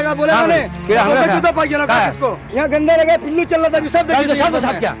कीड़ा रहेगा, बोले मैंने जूता पा गया ना किसको? यहाँ गंदा रहेगा, पिल्लू चल रहा था, सब देखिए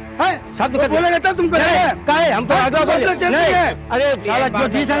सब क्या है, सब बोलेगा तब तुम करेंगे क्या है? हम तो अरे साला जो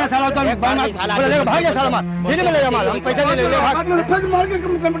 20 है ना साला तो बोलेगा भाग जा साला माल, फिर मिलेगा माल, हम पैसा नहीं लेंगे, फिर मार के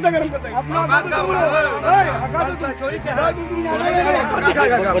कंप्यूटर गरम करते हैं अपना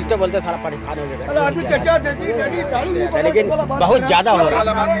बोलते बोलते साला परेशान हो गया आदमी। चचा लेकिन बहुत ज्यादा हो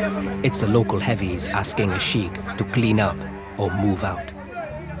रहा है। It's the local heavies asking a sheikh to clean up or move out.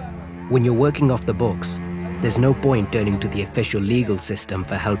 When you're working off the books, there's no point turning to the official legal system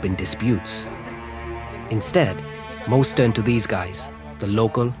for help in disputes. Instead, most turn to these guys, the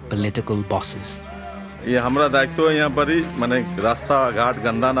local political bosses. ये हमारा दायित्व है यहाँ पर ही, माने रास्ता घाट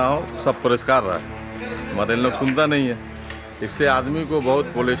गंदा ना हो, सब परिष्कार रहा है, मगर इन लोग सुनता नहीं है। इससे आदमी को बहुत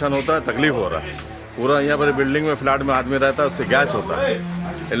पोल्यूशन होता है, तकलीफ हो रहा है। पूरा यहाँ पर बिल्डिंग में फ्लैट में आदमी रहता है, उससे गैस होता है।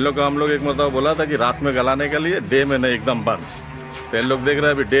 इन लोग को हम लोग एक मतलब बोला था कि रात में गलाने के लिए, डे में नहीं, एकदम बंद। तो इन लोग देख रहे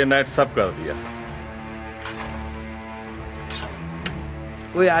हैं अभी डे नाइट सब कर दिया।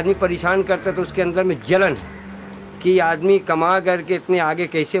 कोई आदमी परेशान करता तो उसके अंदर में जलन कि आदमी कमा करके इतने आगे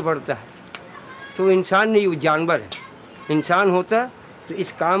कैसे बढ़ता है, तो इंसान नहीं, वो जानवर है। इंसान होता तो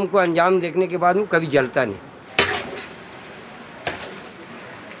इस काम को अंजाम देखने के बाद वो कभी जलता नहीं।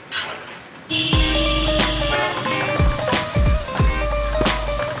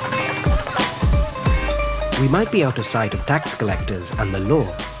 We might be out of sight of tax collectors and the law,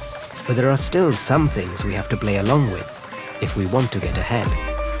 but there are still some things we have to play along with if we want to get ahead.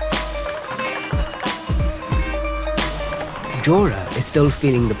 Johora is still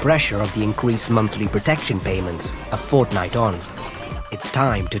feeling the pressure of the increased monthly protection payments a fortnight on. It's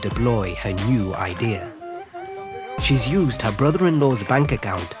time to deploy her new idea. She's used her brother-in-law's bank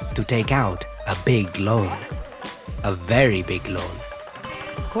account to take out a big loan. A very big loan.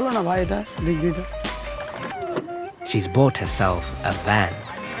 She's bought herself a van.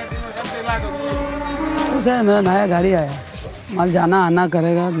 उसे नया गाड़ी आया, माल जाना आना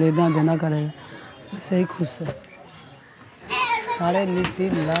करेगा, लेना देना करेगा, ऐसे ही खुश है।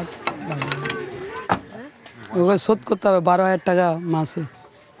 3.5 लाख ওকে শোধ করতে হবে 12,000 টাকা মাসে।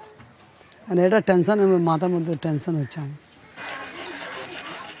 আর এটা টেনশন, মাথার মধ্যে টেনশন হচ্ছে আমার।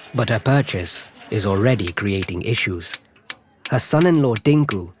 But her purchase is already creating issues. Her son-in-law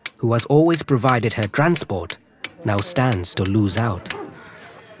Dinku, who has always provided her transport, now stands to lose out.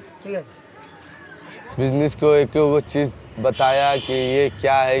 Business को एक चीज़ बताया कि ये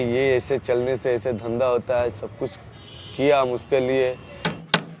क्या है, ये ऐसे चलने से ऐसे धंधा होता है, सब कुछ किया हम उसके लिए,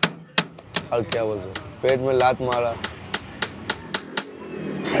 और क्या बोल सकते, पेट में लात मारा।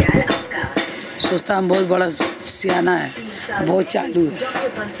 सोचता हम बहुत बड़ा सियाना है, बहुत चालू है,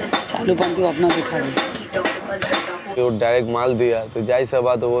 चालूपंती अपना दिखा दे। वो डायरेक्ट माल दिया तो जाहिर सी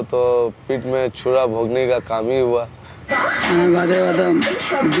बात, वो तो पीठ में छुरा भोगने का काम ही हुआ।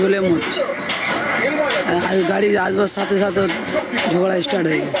 जोले मुझ गाड़ी आज बस साथ साथ झगड़ा स्टार्ट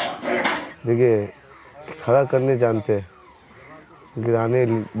हो गया। देखिए, खड़ा करने जानते, गिराने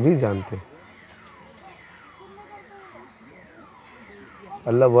भी जानते।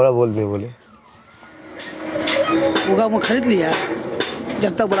 अल्लाह बड़ा बोलने बोले। होगा वो खरीद लिया,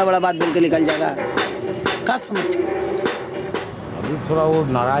 जब तक बड़ा बड़ा बात बोल के निकल जाएगा, क्या समझ। अभी थोड़ा वो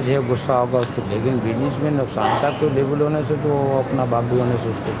नाराज है, गुस्सा होगा उसको, लेकिन बिजनेस में नुकसान का तो लेवल होने से तो अपना बाप भी होने से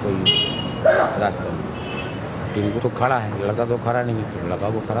उसको कोई रास्ता नहीं। टीम को तो खड़ा है, लड़का तो खड़ा नहीं, तो लड़का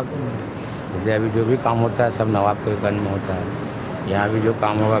को खड़ा करो। इसलिए अभी जो भी काम होता है सब नवाब के गन में होता है। यहाँ भी जो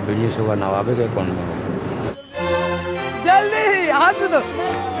काम होगा, बिजनेस होगा, नवाब के कौन में होगा। जल्दी आज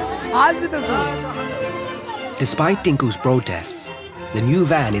भी तो Despite Tinku's protests, the new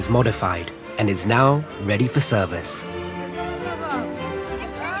van is modified and is now ready for service.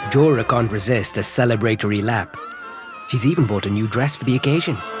 Johora can't resist a celebratory lap. She's even bought a new dress for the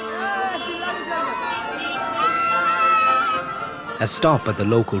occasion. A stop at the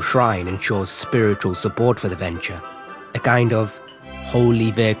local shrine ensures spiritual support for the venture, a kind of holy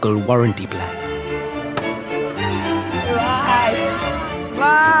vehicle warranty plan.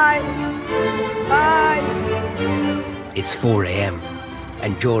 Bye. It's 4 a.m.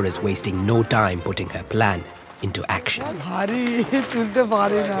 and Johora's wasting no time putting her plan into action.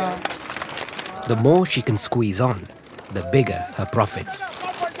 The more she can squeeze on, the bigger her profits.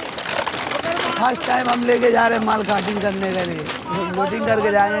 First time हम लेके जा रहे हैं माल cutting करने के लिए, loading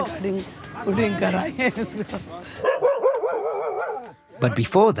करके जाएंगे, काटिंग कराएंगे इसको। But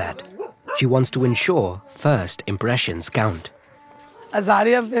before that, she wants to ensure first impressions count.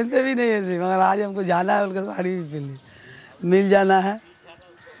 Sari हम पहनते भी नहीं ऐसे, मगर आज हमको जाना है, उनका साड़ी भी पहन ली, मिल जाना है।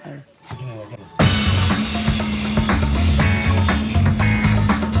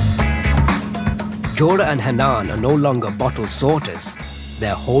 Johora and Hanan are no longer bottle sorters.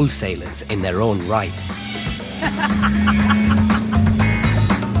 They're wholesalers in their own right.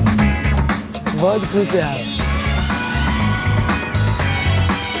 बहुत खुश है आप।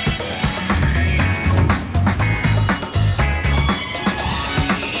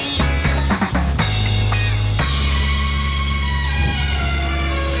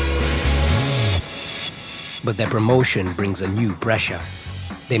 But their promotion brings a new pressure.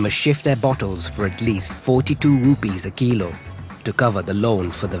 They must shift their bottles for at least 42 rupees a kilo to cover the loan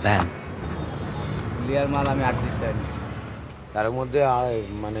for the van. Clear মাল আমি 38 টাকা নিই, তার মধ্যে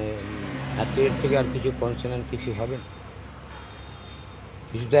মানে 38 থেকে আর কিছু কনসেশন কিছু হবে না,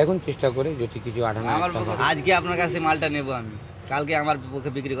 কিছুটা এখন চেষ্টা করে যদি কিছু 58 টাকা। আজকে আপনার কাছে মালটা নেব আমি, কালকে আমার পক্ষে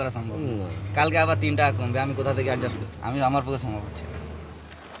বিক্রি করা সম্ভব না, কালকে আবার 3 টাকা কমবে, আমি কোথা থেকে অ্যাডজাস্ট করব, আমি আমার পক্ষে সম্ভব হচ্ছে।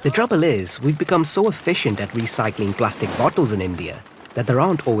 The trouble is, we've become so efficient at recycling plastic bottles in India that there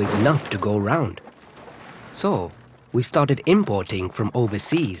aren't always enough to go around. So, we started importing from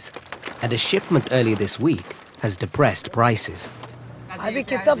overseas, and a shipment earlier this week has depressed prices. अभी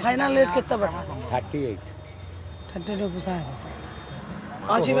कितना final rate कितना बता? 38 32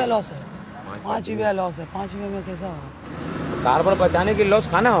 आज ही में loss है। 5 रुपया loss है। 5 रुपये में कैसा होगा? कार्बन बचाने की लॉस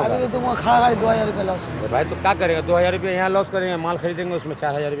खाना होगा। अभी तो तुम खड़ा गाड़ी 2000 रुपये लॉस है। भाई तो क्या करेगा? 2000 रुपये यहाँ लॉस करेंगे, माल खरीदेंगे उसमें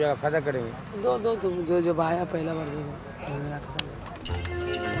 4000 रुपये का फायदा करेंगे। दो तुम जो भाया पहला बार दे दो।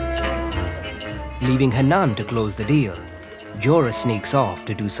 Leaving Hanan to close the deal, Johora sneaks off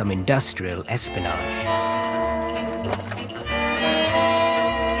to do some industrial espionage.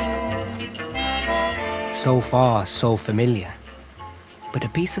 So far, so familiar. But a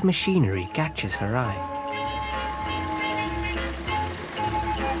piece of machinery catches her eye.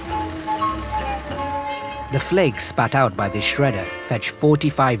 The flakes spat out by this shredder fetch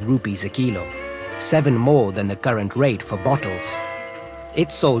 45 rupees a kilo, 7 more than the current rate for bottles.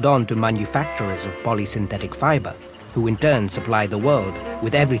 It's sold on to manufacturers of polysynthetic fiber, who in turn supply the world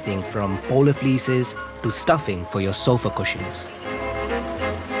with everything from polar fleeces to stuffing for your sofa cushions.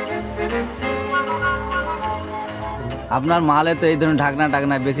 আপনার মালে তো এই ধরনের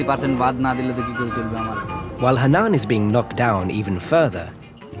ঢাকনা বেশি percent বাদ না দিলে তো কি করে চলবে আমার। While Hanan is being knocked down even further,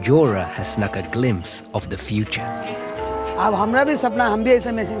 Johora has snuck a glimpse of the future. अब हमारा भी सपना, हम भी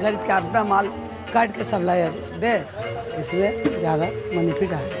ऐसे मशीन खरीद के अपना माल काट के सप्लायर दे, इसमें ज़्यादा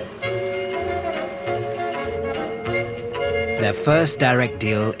बेनिफिट आए। Their first direct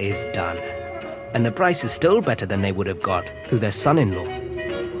deal is done, and the price is still better than they would have got through their son-in-law.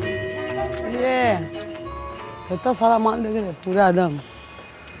 इतना सारा माल देख रहे, पूरा एकदम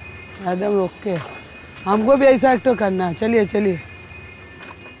रोक के हमको भी ऐसा एक तो करना है। चलिए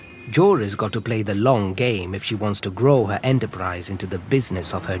Johora's got to play the long game if she wants to grow her enterprise into the business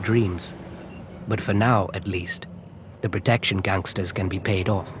of her dreams. But for now, at least, the protection gangsters can be paid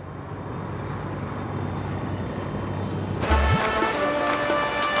off.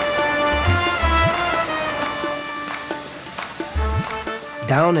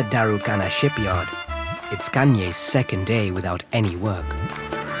 Down at Darukana shipyard, it's Kanye's second day without any work.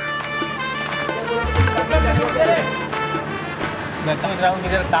 मैं सोच रहा हूँ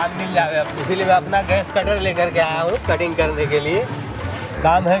इधर काम मिल जाए, इसीलिए मैं अपना गैस कटर लेकर के आया हूँ कटिंग करने के लिए।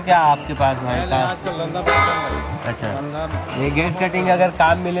 काम है क्या आपके पास भाई? अच्छा, ये गैस कटिंग अगर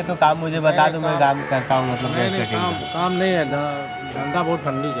काम मिले तो काम मुझे बता दो, मैं काम करता हूँ। मतलब गैस कटिंग काम नहीं है, धंधा बहुत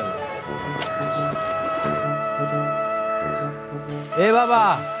ठंडी चल रहा है। ए बाबा,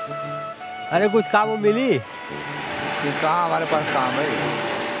 अरे कुछ काम मिली? कहाँ हमारे पास काम है?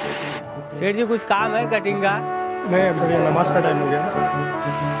 सेठ जी कुछ काम है कटिंग का? नहीं, अभी नमाज का टाइम हो गया।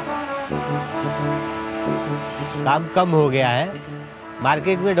 काम कम हो गया है,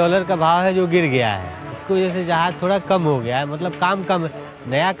 मार्केट में डॉलर का भाव है जो गिर गया है, इसको वजह से जहाज थोड़ा कम हो गया है। मतलब काम कम,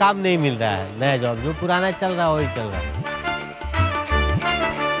 नया काम नहीं मिल रहा है, नया जॉब जो पुराना चल रहा है वही चल रहा है।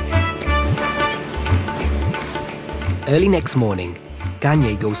 Early next morning,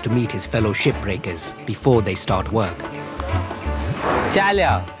 Kanye goes to meet his fellow shipbreakers before they start work. चाय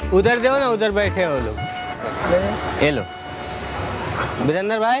आओ, उधर दो ना, उधर बैठे हो लोग। ये लो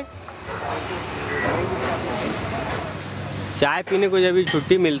वीरेंद्र भाई, चाय पीने को जब भी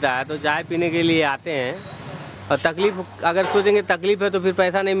छुट्टी मिलता है तो चाय पीने के लिए आते हैं। और तकलीफ अगर सोचेंगे तकलीफ है तो फिर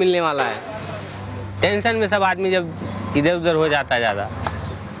पैसा नहीं मिलने वाला है। टेंशन में सब आदमी जब इधर उधर हो जाता है ज़्यादा,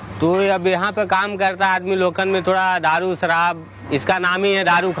 तो अब यहाँ पे काम करता है आदमी लोकल में, थोड़ा दारू शराब, इसका नाम ही है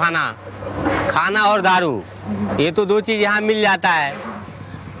दारू खाना और दारू, ये तो 2 चीज़ यहाँ मिल जाता है।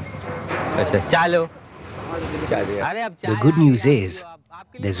 अच्छा चलो। The good news is,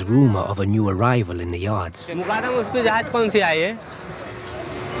 there's rumor of a new arrival in the yards. मुकादम उस पे जहाज कौन सी आई है?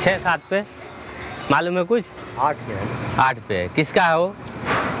 6-7 पे मालूम है कुछ? 8 पे है। 8 पे है। किसका है वो?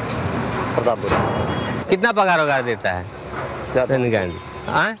 कितना पगार वगार देता है?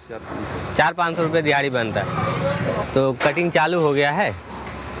 400-500 रुपये दिहाड़ी बनता है। तो कटिंग चालू हो गया है?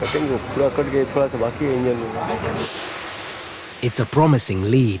 कटिंग पूरा कट गया, थोड़ा सा बाकी है इंजन में। It's a promising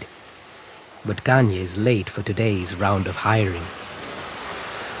lead, but Kanye is late for today's round of hiring.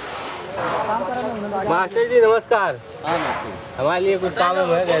 Master जी नमस्कार। हमारे लिए कुछ काम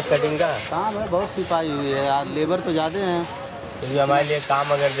है गैस कटिंग का? काम है, बहुत सिपाही हुई है यार, लेबर तो ज़्यादा हैं। तो हमारे लिए काम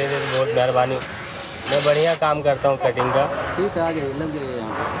अगर दे दे तो बहुत मेहरबानी। मैं बढ़िया काम करता हूँ कटिंग का। ठीक है, आ जाइए, लग जाइए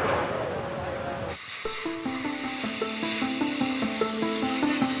यहाँ।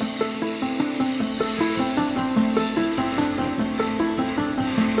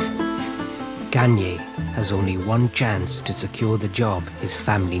 Kanye has only one chance to secure the job his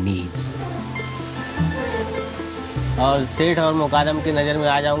family needs. और सेठ और मुकादम की नज़र में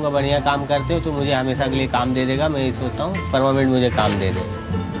आ जाऊंगा, बढ़िया काम करते हो तो मुझे हमेशा के लिए काम दे देगा। मैं ये सोचता हूँ परमानेंट मुझे काम दे दे।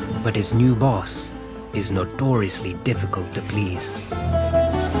 But his new boss is notoriously difficult to please.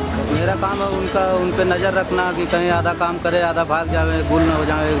 मेरा काम है उन पे नज़र रखना कि कहीं आधा काम करे आधा भाग जावे, भूल न हो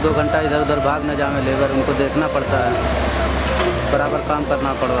जाए, 1-2 घंटा इधर उधर भाग न जावे लेबर, उनको देखना पड़ता है। बराबर काम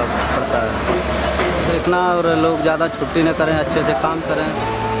करना पड़ता है। तो इतना और लोग ज़्यादा छुट्टी न करें, अच्छे से काम करें।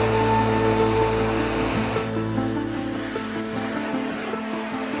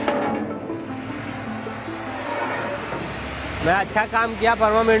 मैं अच्छा काम किया,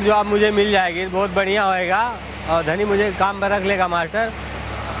 परमानेंट जॉब मुझे मिल जाएगी, बहुत बढ़िया होएगा और धनी मुझे काम पर रख लेगा मास्टर,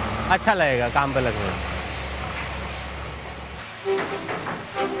 अच्छा लगेगा काम पर लगने।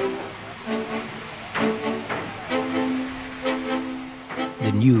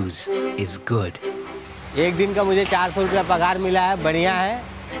 The news is good. एक दिन का मुझे 400 रुपया पगार मिला है, बढ़िया है।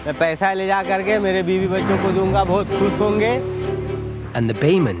 मैं पैसा ले जा करके मेरे बीवी बच्चों को दूंगा, बहुत खुश होंगे। And the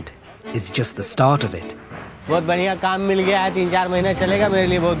payment is just the start of it. बहुत बढ़िया काम मिल गया है, 3-4 महीने चलेगा, मेरे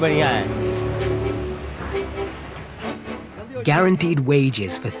लिए बहुत बढ़िया है। Guaranteed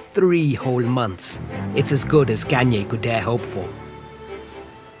wages for 3 whole months. It's as good as Kanye could dare hope for.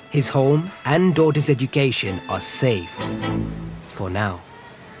 His home and daughter's education are safe. For now.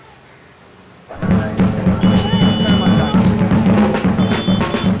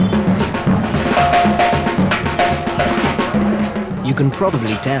 You can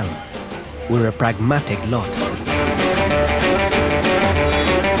probably tell we're a pragmatic lot.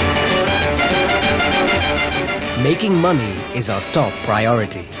 Making money is our top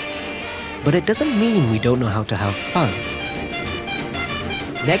priority. But it doesn't mean we don't know how to have fun.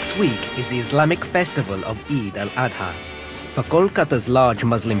 Next week is the Islamic festival of Eid al-Adha. For Kolkata's large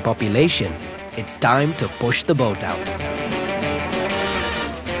Muslim population, it's time to push the boat out.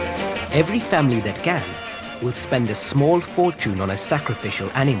 Every family that can will spend a small fortune on a sacrificial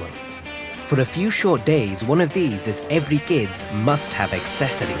animal. For a few short days, one of these is every kid's must-have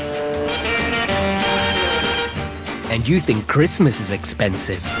accessory. And you think Christmas is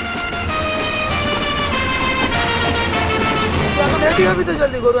expensive?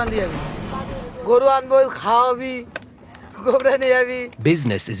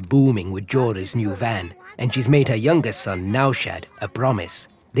 Business is booming with Johora's new van, and she's made her youngest son, Naushad, a promise.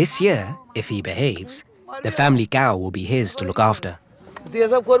 This year, if he behaves, the family cow will be his to look after.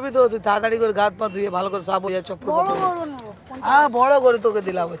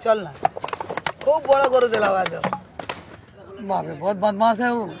 बहुत बदमाश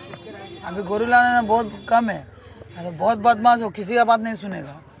है वो। अभी गोरू लाने में बहुत कम है, तो बहुत बदमाश हो, किसी का बात नहीं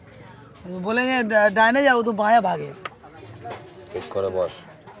सुनेगा। बोलेंगे दाहिने जाओ तो बाएं भागे। ठीक करो बॉस,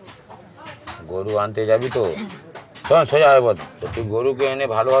 गोरू आनते जाबी तो শোন সোজা হয়ে বল, তো তুই গরুকে এনে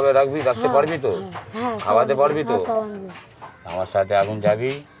ভালোভাবে রাখতে পারবি তো, খাওয়াতে পারবি তো? আমার সাথে এখন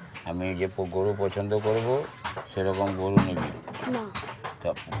যাবি, আমি যে গরু পছন্দ করব সেরকম গরু নিবি।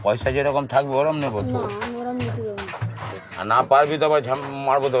 পয়সা যেরকম থাকবে ওরম নেব তো, আর না পারবি তো আবার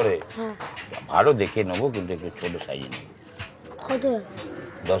মারবো ধরে। ভালো দেখে নেবো, কিন্তু একটু ছোট সাইজে নেব।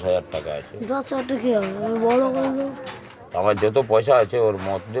 10,000 টাকা আছে। 10,000 টাকা কি হবে? আমি বড় করব। আমার যত পয়সা আছে ওর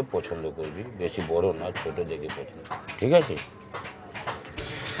মধ্যে পছন্দ করবি, বেশি বড় না, ছোট দেখে পছন্দ, ঠিক আছে?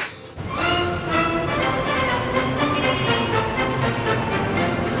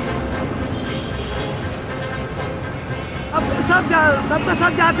 अब सबके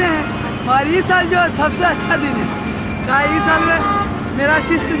साथ जाते हैं, और इस साल जो सबसे अच्छा दिन है, इस साल में मेरा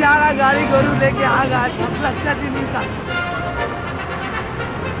चीज से जा रहा गाड़ी गोरू लेके आ गया, सबसे अच्छा दिन इस साल।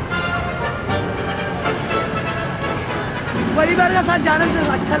 परिवार के साथ जाने से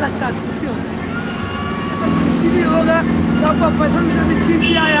अच्छा लगता है, खुशी होता है, खुशी भी होगा, सबको पसंद से भी चीज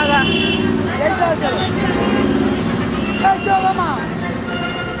भी आएगा। कैसा चलो चलो माँ।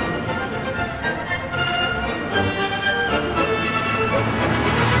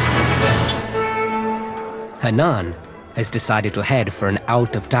 Hanan has decided to head for an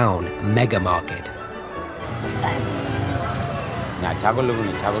out-of-town mega market.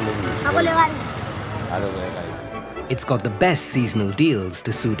 It's got the best seasonal deals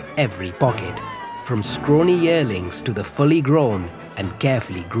to suit every pocket, from scrawny yearlings to the fully grown and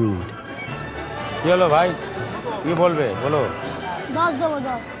carefully groomed. Hello, bhai. Ki bolbe? Bolo. 10 দেবো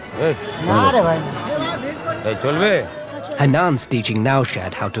 10। না রে ভাই। এই চলবে? Hanan's teaching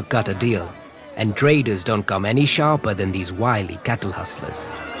Naushad how to cut a deal, and traders don't come any sharper than these wily cattle hustlers.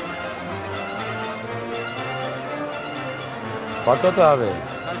 কত তো হবে?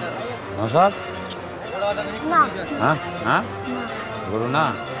 9,000? না। হ্যাঁ হ্যাঁ গরু না।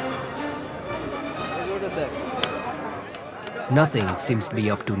 Nothing seems to be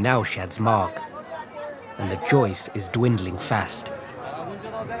up to Naushad's mark, and the choice is dwindling fast.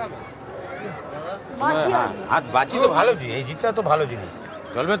 বাজি তো ভালো জিনিস, এই জিতটা তো ভালো জিনিস,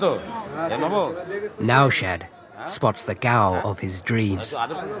 চলবে তো? Naushad spots the cow of his dreams.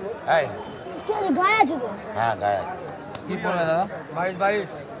 হ্যাঁ গায়ে কি বলে দাদা? 22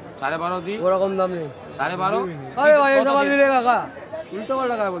 22 12.5 দি ওরকম দাম নেই। 12.5। अरे भाई ऐसा माल मिलेगा का? उल्टा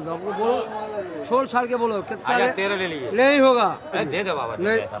वाला का बोलता आपको बोलो, छोड़ छाड़ के बोलो कितना 13 ले लीजिए। नहीं होगा। दे दो बाबा,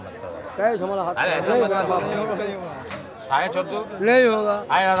 ऐसा मत करो। क्या हमारा हाथ? अरे ऐसा मत करो। 14.5 नहीं होगा।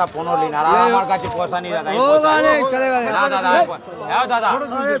 आए दादा पोनो लेना हमारे का पैसा नहीं दादा। होगा नहीं, चलेगा नहीं। दादा दादा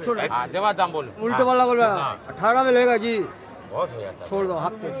अरे छोड़। हां देवा दाम बोलो। उल्टा वाला बोल रहा 18 में लेगा जी। बहुत हो जाता। छोड़ दो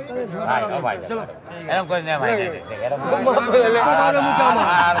हाथ पे। भाई चलो एरम कर दे भाई। हमारे मुंह क्या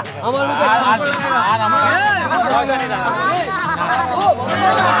मार? हमारे मुंह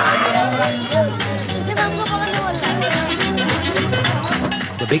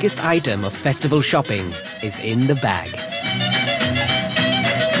The biggest item of festival shopping is in the bag.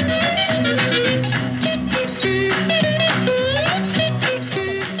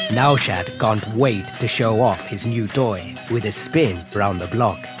 Naushad can't wait to show off his new toy with a spin round the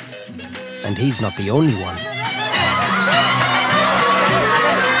block. And he's not the only one.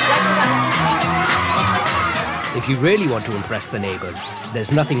 If you really want to impress the neighbors,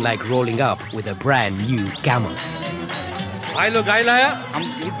 there's nothing like rolling up with a brand new camel. भाई लोग गाय लाया, हम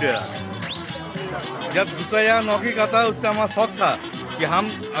उठ गया। जब दूसरा यहाँ नौकरी करता उस टाइम हमारा शौक था कि हम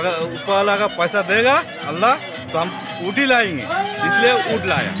अगर ऊपर वाला का पैसा देगा अल्लाह तो हम ऊँट ही लाएंगे, इसलिए ऊँट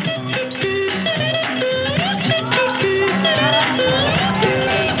लाया।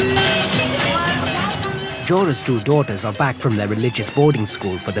 Johora's 2 daughters are back from their religious boarding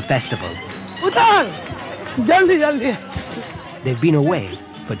school for the festival. उतार, जल्दी जल्दी। They've been away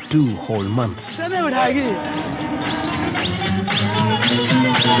for 2 whole months. चले उठाएगी।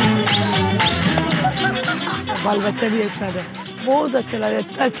 बाल बच्चे भी एक साथ है, बहुत अच्छा लग रहा है,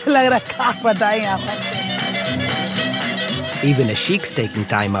 इतना अच्छा लग रहा है, क्या बताएं आप। Even a sheik's taking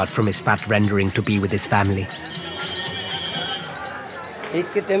time out from his fat rendering to be with his family. एक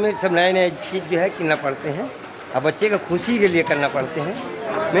के टाइम में सब नए नए चीज़ जो है करना पड़ते हैं, अब बच्चे का खुशी के लिए करना पड़ते हैं।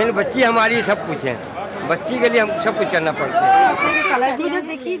 मेन बच्ची हमारी सब कुछ है, बच्ची के लिए हम सब कुछ करना पड़ता है।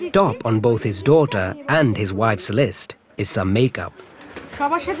 Top on both his daughter and his wife's list is some makeup.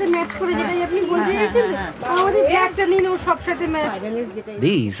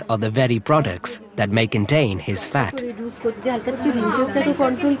 These are the very products that may contain his fat.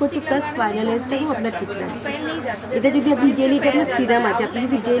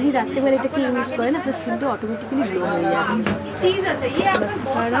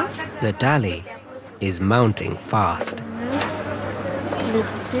 The tally is mounting fast.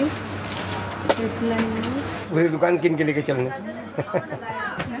 पूरी दुकान किन के लेके चलने?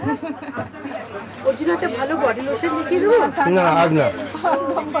 ओरिजिनल तो ভালো বডি লোশন দেখিয়ে দেবো না আজ না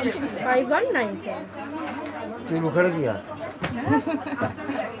 5197 তুই মুখড় গিয়া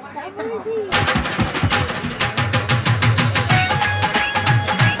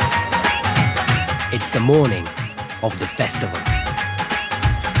It's the morning of the festival.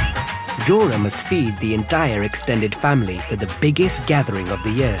 Johora must feed the entire extended family for the biggest gathering of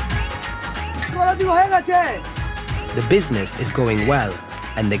the year. The business is going well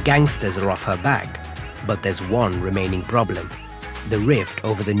and the gangsters are off her back. But there's one remaining problem. The rift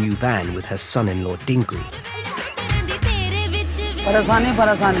over the new van with her son-in-law Tinku.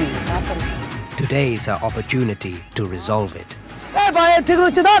 Today is her opportunity to resolve it.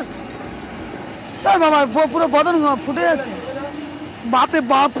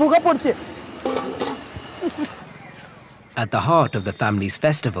 At the heart of the family's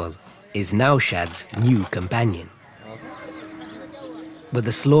festival is Naushad's new companion. But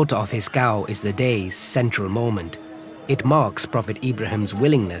the slaughter of his cow is the day's central moment. It marks Prophet Ibrahim's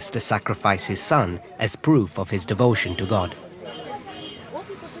willingness to sacrifice his son as proof of his devotion to God.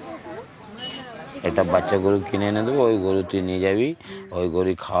 এটা বাচ্চা গরু কিনে এনে দেবো, ওই গরু তুই নিয়ে যাবি, ওই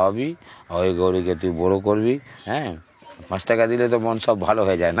গরু খাওয়াবি, ওই গরুকে তুই বড় করবি, হ্যাঁ 5 টাকা দিলে তো মন সব ভালো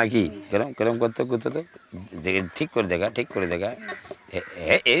হয়ে যায় নাকি? কেরম করতে তো ঠিক করে দেখা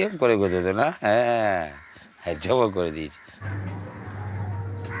এরকম করে করতে তো না, হ্যাঁ জবাব করে দিয়েছি।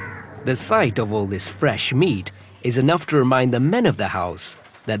 The sight of all this fresh meat is enough to remind the men of the house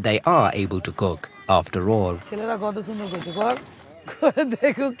that they are able to cook after all. ছেলেরা কত সুন্দর করছে, কর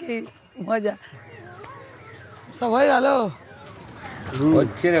দেখো কি মজা। সব হয়ে গেল?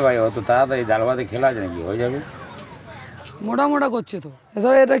 হচ্ছে রে ভাই, অত তাড়াতাড়ি ডাল ভাতে খেলা যায় নাকি? হয়ে যাবে। মোটা মোটা করছে তো।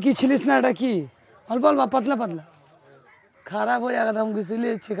 এসব এটা কি ছিলিস না, এটা কি অল্প অল্প पतला पतला खराब हो जाएगा, तो हमको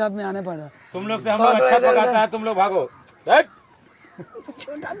इसीलिए चेकअप में आने पड़ा। तुम लोग से हम लोग अच्छा पकाता है, तुम लोग भागो।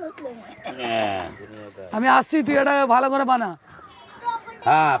 আমি আসছি, তুই এটা ভালো করে বানা।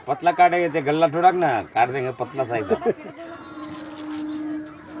 हाँ पतला काटेंगे तो गल्ला थोड़ा ना काट देंगे, पतला सा एकदम।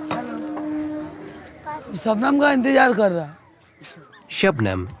 शबनम का इंतजार कर रहा।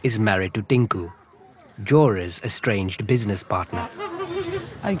 Shabnam is married to Tinku, Johora's estranged business partner.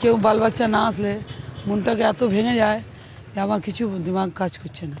 क्यों बाल बच्चा नाच ले, মনটাকে এত ভেঙে যায় যে আমার কিছু দিমাগ কাজ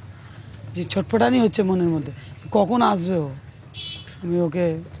করছে না, যে ছটফটানি হচ্ছে মনের মধ্যে কখন আসবে ও, আমি ওকে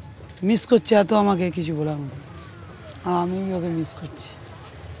মিস করছি এত আমাকে কিছু বলার মতো, আর আমি ওকে মিস করছি।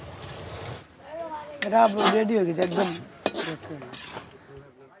 এটা রেডি হয়ে গেছে একদম।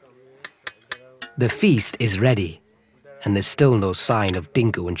 The feast is ready, and there's still no sign of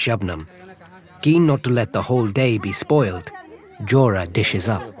Dinku and Shabnam. Keen not to let the whole day be spoiled, Johora dishes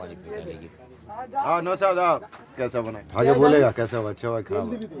up. No sir, कैसा बना? आगे बोलेगा कैसा अच्छा हुआ खराब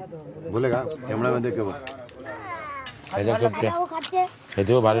बोलेगा कैमरा में देख के बोल।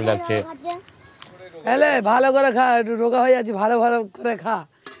 খেতেও ভালো লাগছে। এলে ভালো করে খা, একটু রোগা হয়ে যাচ্ছি, ভালো ভালো করে খা,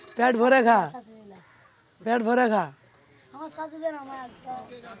 পেট ভরে খা, পেট ভরে খা।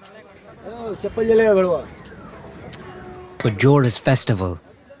 चप्पल जलेगा भड़वा। But Johora's festival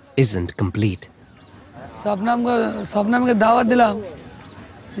isn't complete. শবনমকে দাওয়াত দিলাম,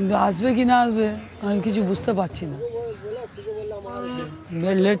 কিন্তু আসবে কি না আসবে আমি কিছু বুঝতে পারছি না,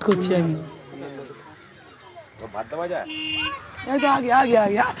 লেট করছি আমি।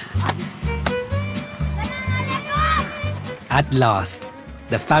 At last,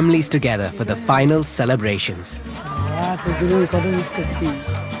 the family's together for the final celebrations. কত মিস করছি,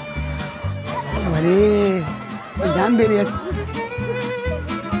 আরে ধ্যান বেরিয়ে আছে।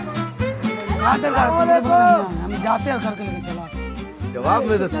 हम जाते हैं घर के लेके चला। जवाब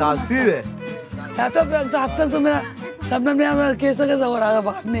में तो तासीर है। अब तक तो मेरा सबने हमारा कैसा हो रहा है,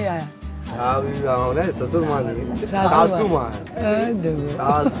 बाप नहीं आया। ससुर माँ सासू माँ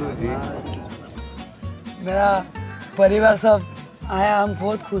सासू जी। मेरा परिवार सब आया, हम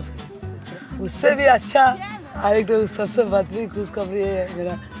बहुत खुश हैं। उससे भी अच्छा और एक सबसे बेहतरीन खुशखबरी है,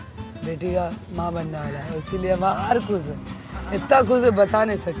 मेरा बेटी का माँ बनने वाला है, इसीलिए हम हर खुश है, इतना खुश है बता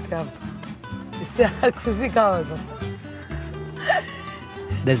नहीं सकते आप, इससे हर खुशी का हो सकता।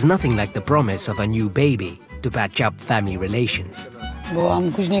 There's nothing like the promise of a new baby to patch up family relations. वो हम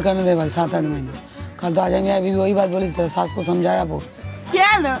कुछ नहीं करने दे भाई, 7-8 महीने। कल तो आज मैं अभी वही बात बोली, तेरे सास को समझाया वो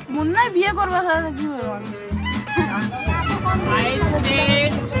क्या ना मुन्ना बिये करवा था क्यों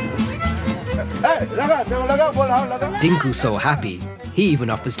लगा। Dinku's so happy, he even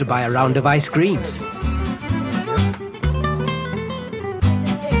offers to buy a round of ice creams.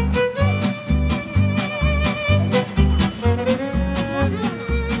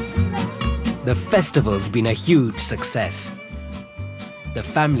 The festival's been a huge success. The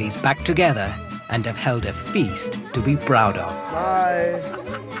family's back together and have held a feast to be proud of. Bye.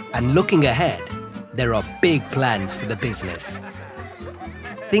 And looking ahead, there are big plans for the business.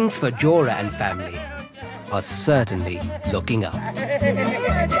 Things for Johora and family are certainly looking up.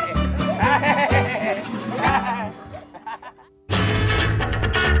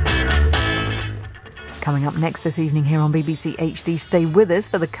 Coming up next this evening here on BBC HD, stay with us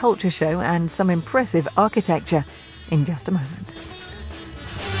for the culture show and some impressive architecture in just a moment.